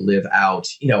be able to live out,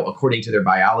 according to their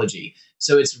biology.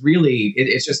 So it's really,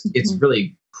 it's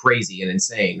really crazy and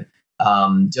insane,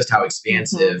 just how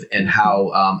expansive and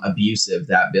how abusive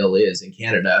that bill is in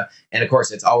Canada. And of course,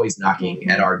 it's always knocking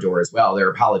at our door as well. There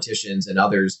are politicians and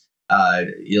others,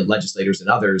 legislators and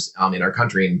others in our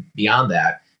country and beyond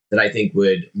that I think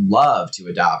would love to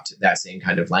adopt that same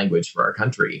kind of language for our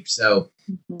country. So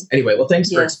anyway, well,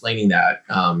 thanks for explaining that,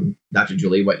 Dr.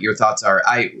 Julie, what your thoughts are.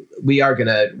 We are going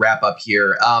to wrap up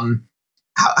here.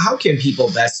 How can people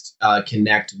best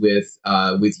connect with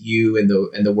you and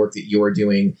the work that you're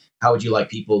doing? How would you like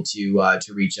people to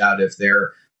reach out if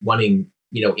they're wanting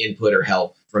input or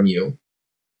help from you?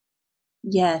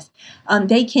 Yes.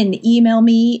 They can email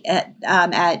me at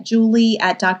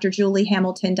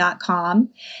julie@drjuliehamilton.com.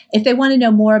 If they want to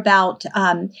know more about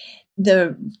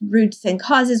the roots and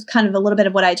causes, kind of a little bit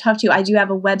of what I talked to, I do have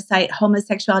a website,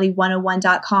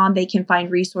 homosexuality101.com. They can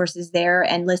find resources there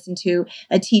and listen to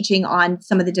a teaching on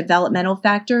some of the developmental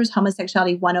factors,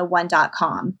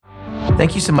 homosexuality101.com.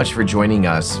 Thank you so much for joining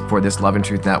us for this Love and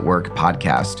Truth Network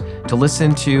podcast. To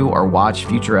listen to or watch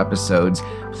future episodes,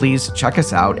 please check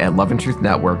us out at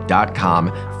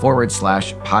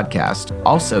loveandtruthnetwork.com/podcast.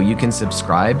 Also, you can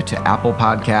subscribe to Apple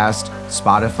Podcast,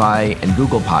 Spotify, and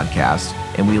Google Podcast,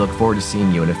 and we look forward to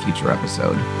seeing you in a future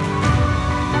episode.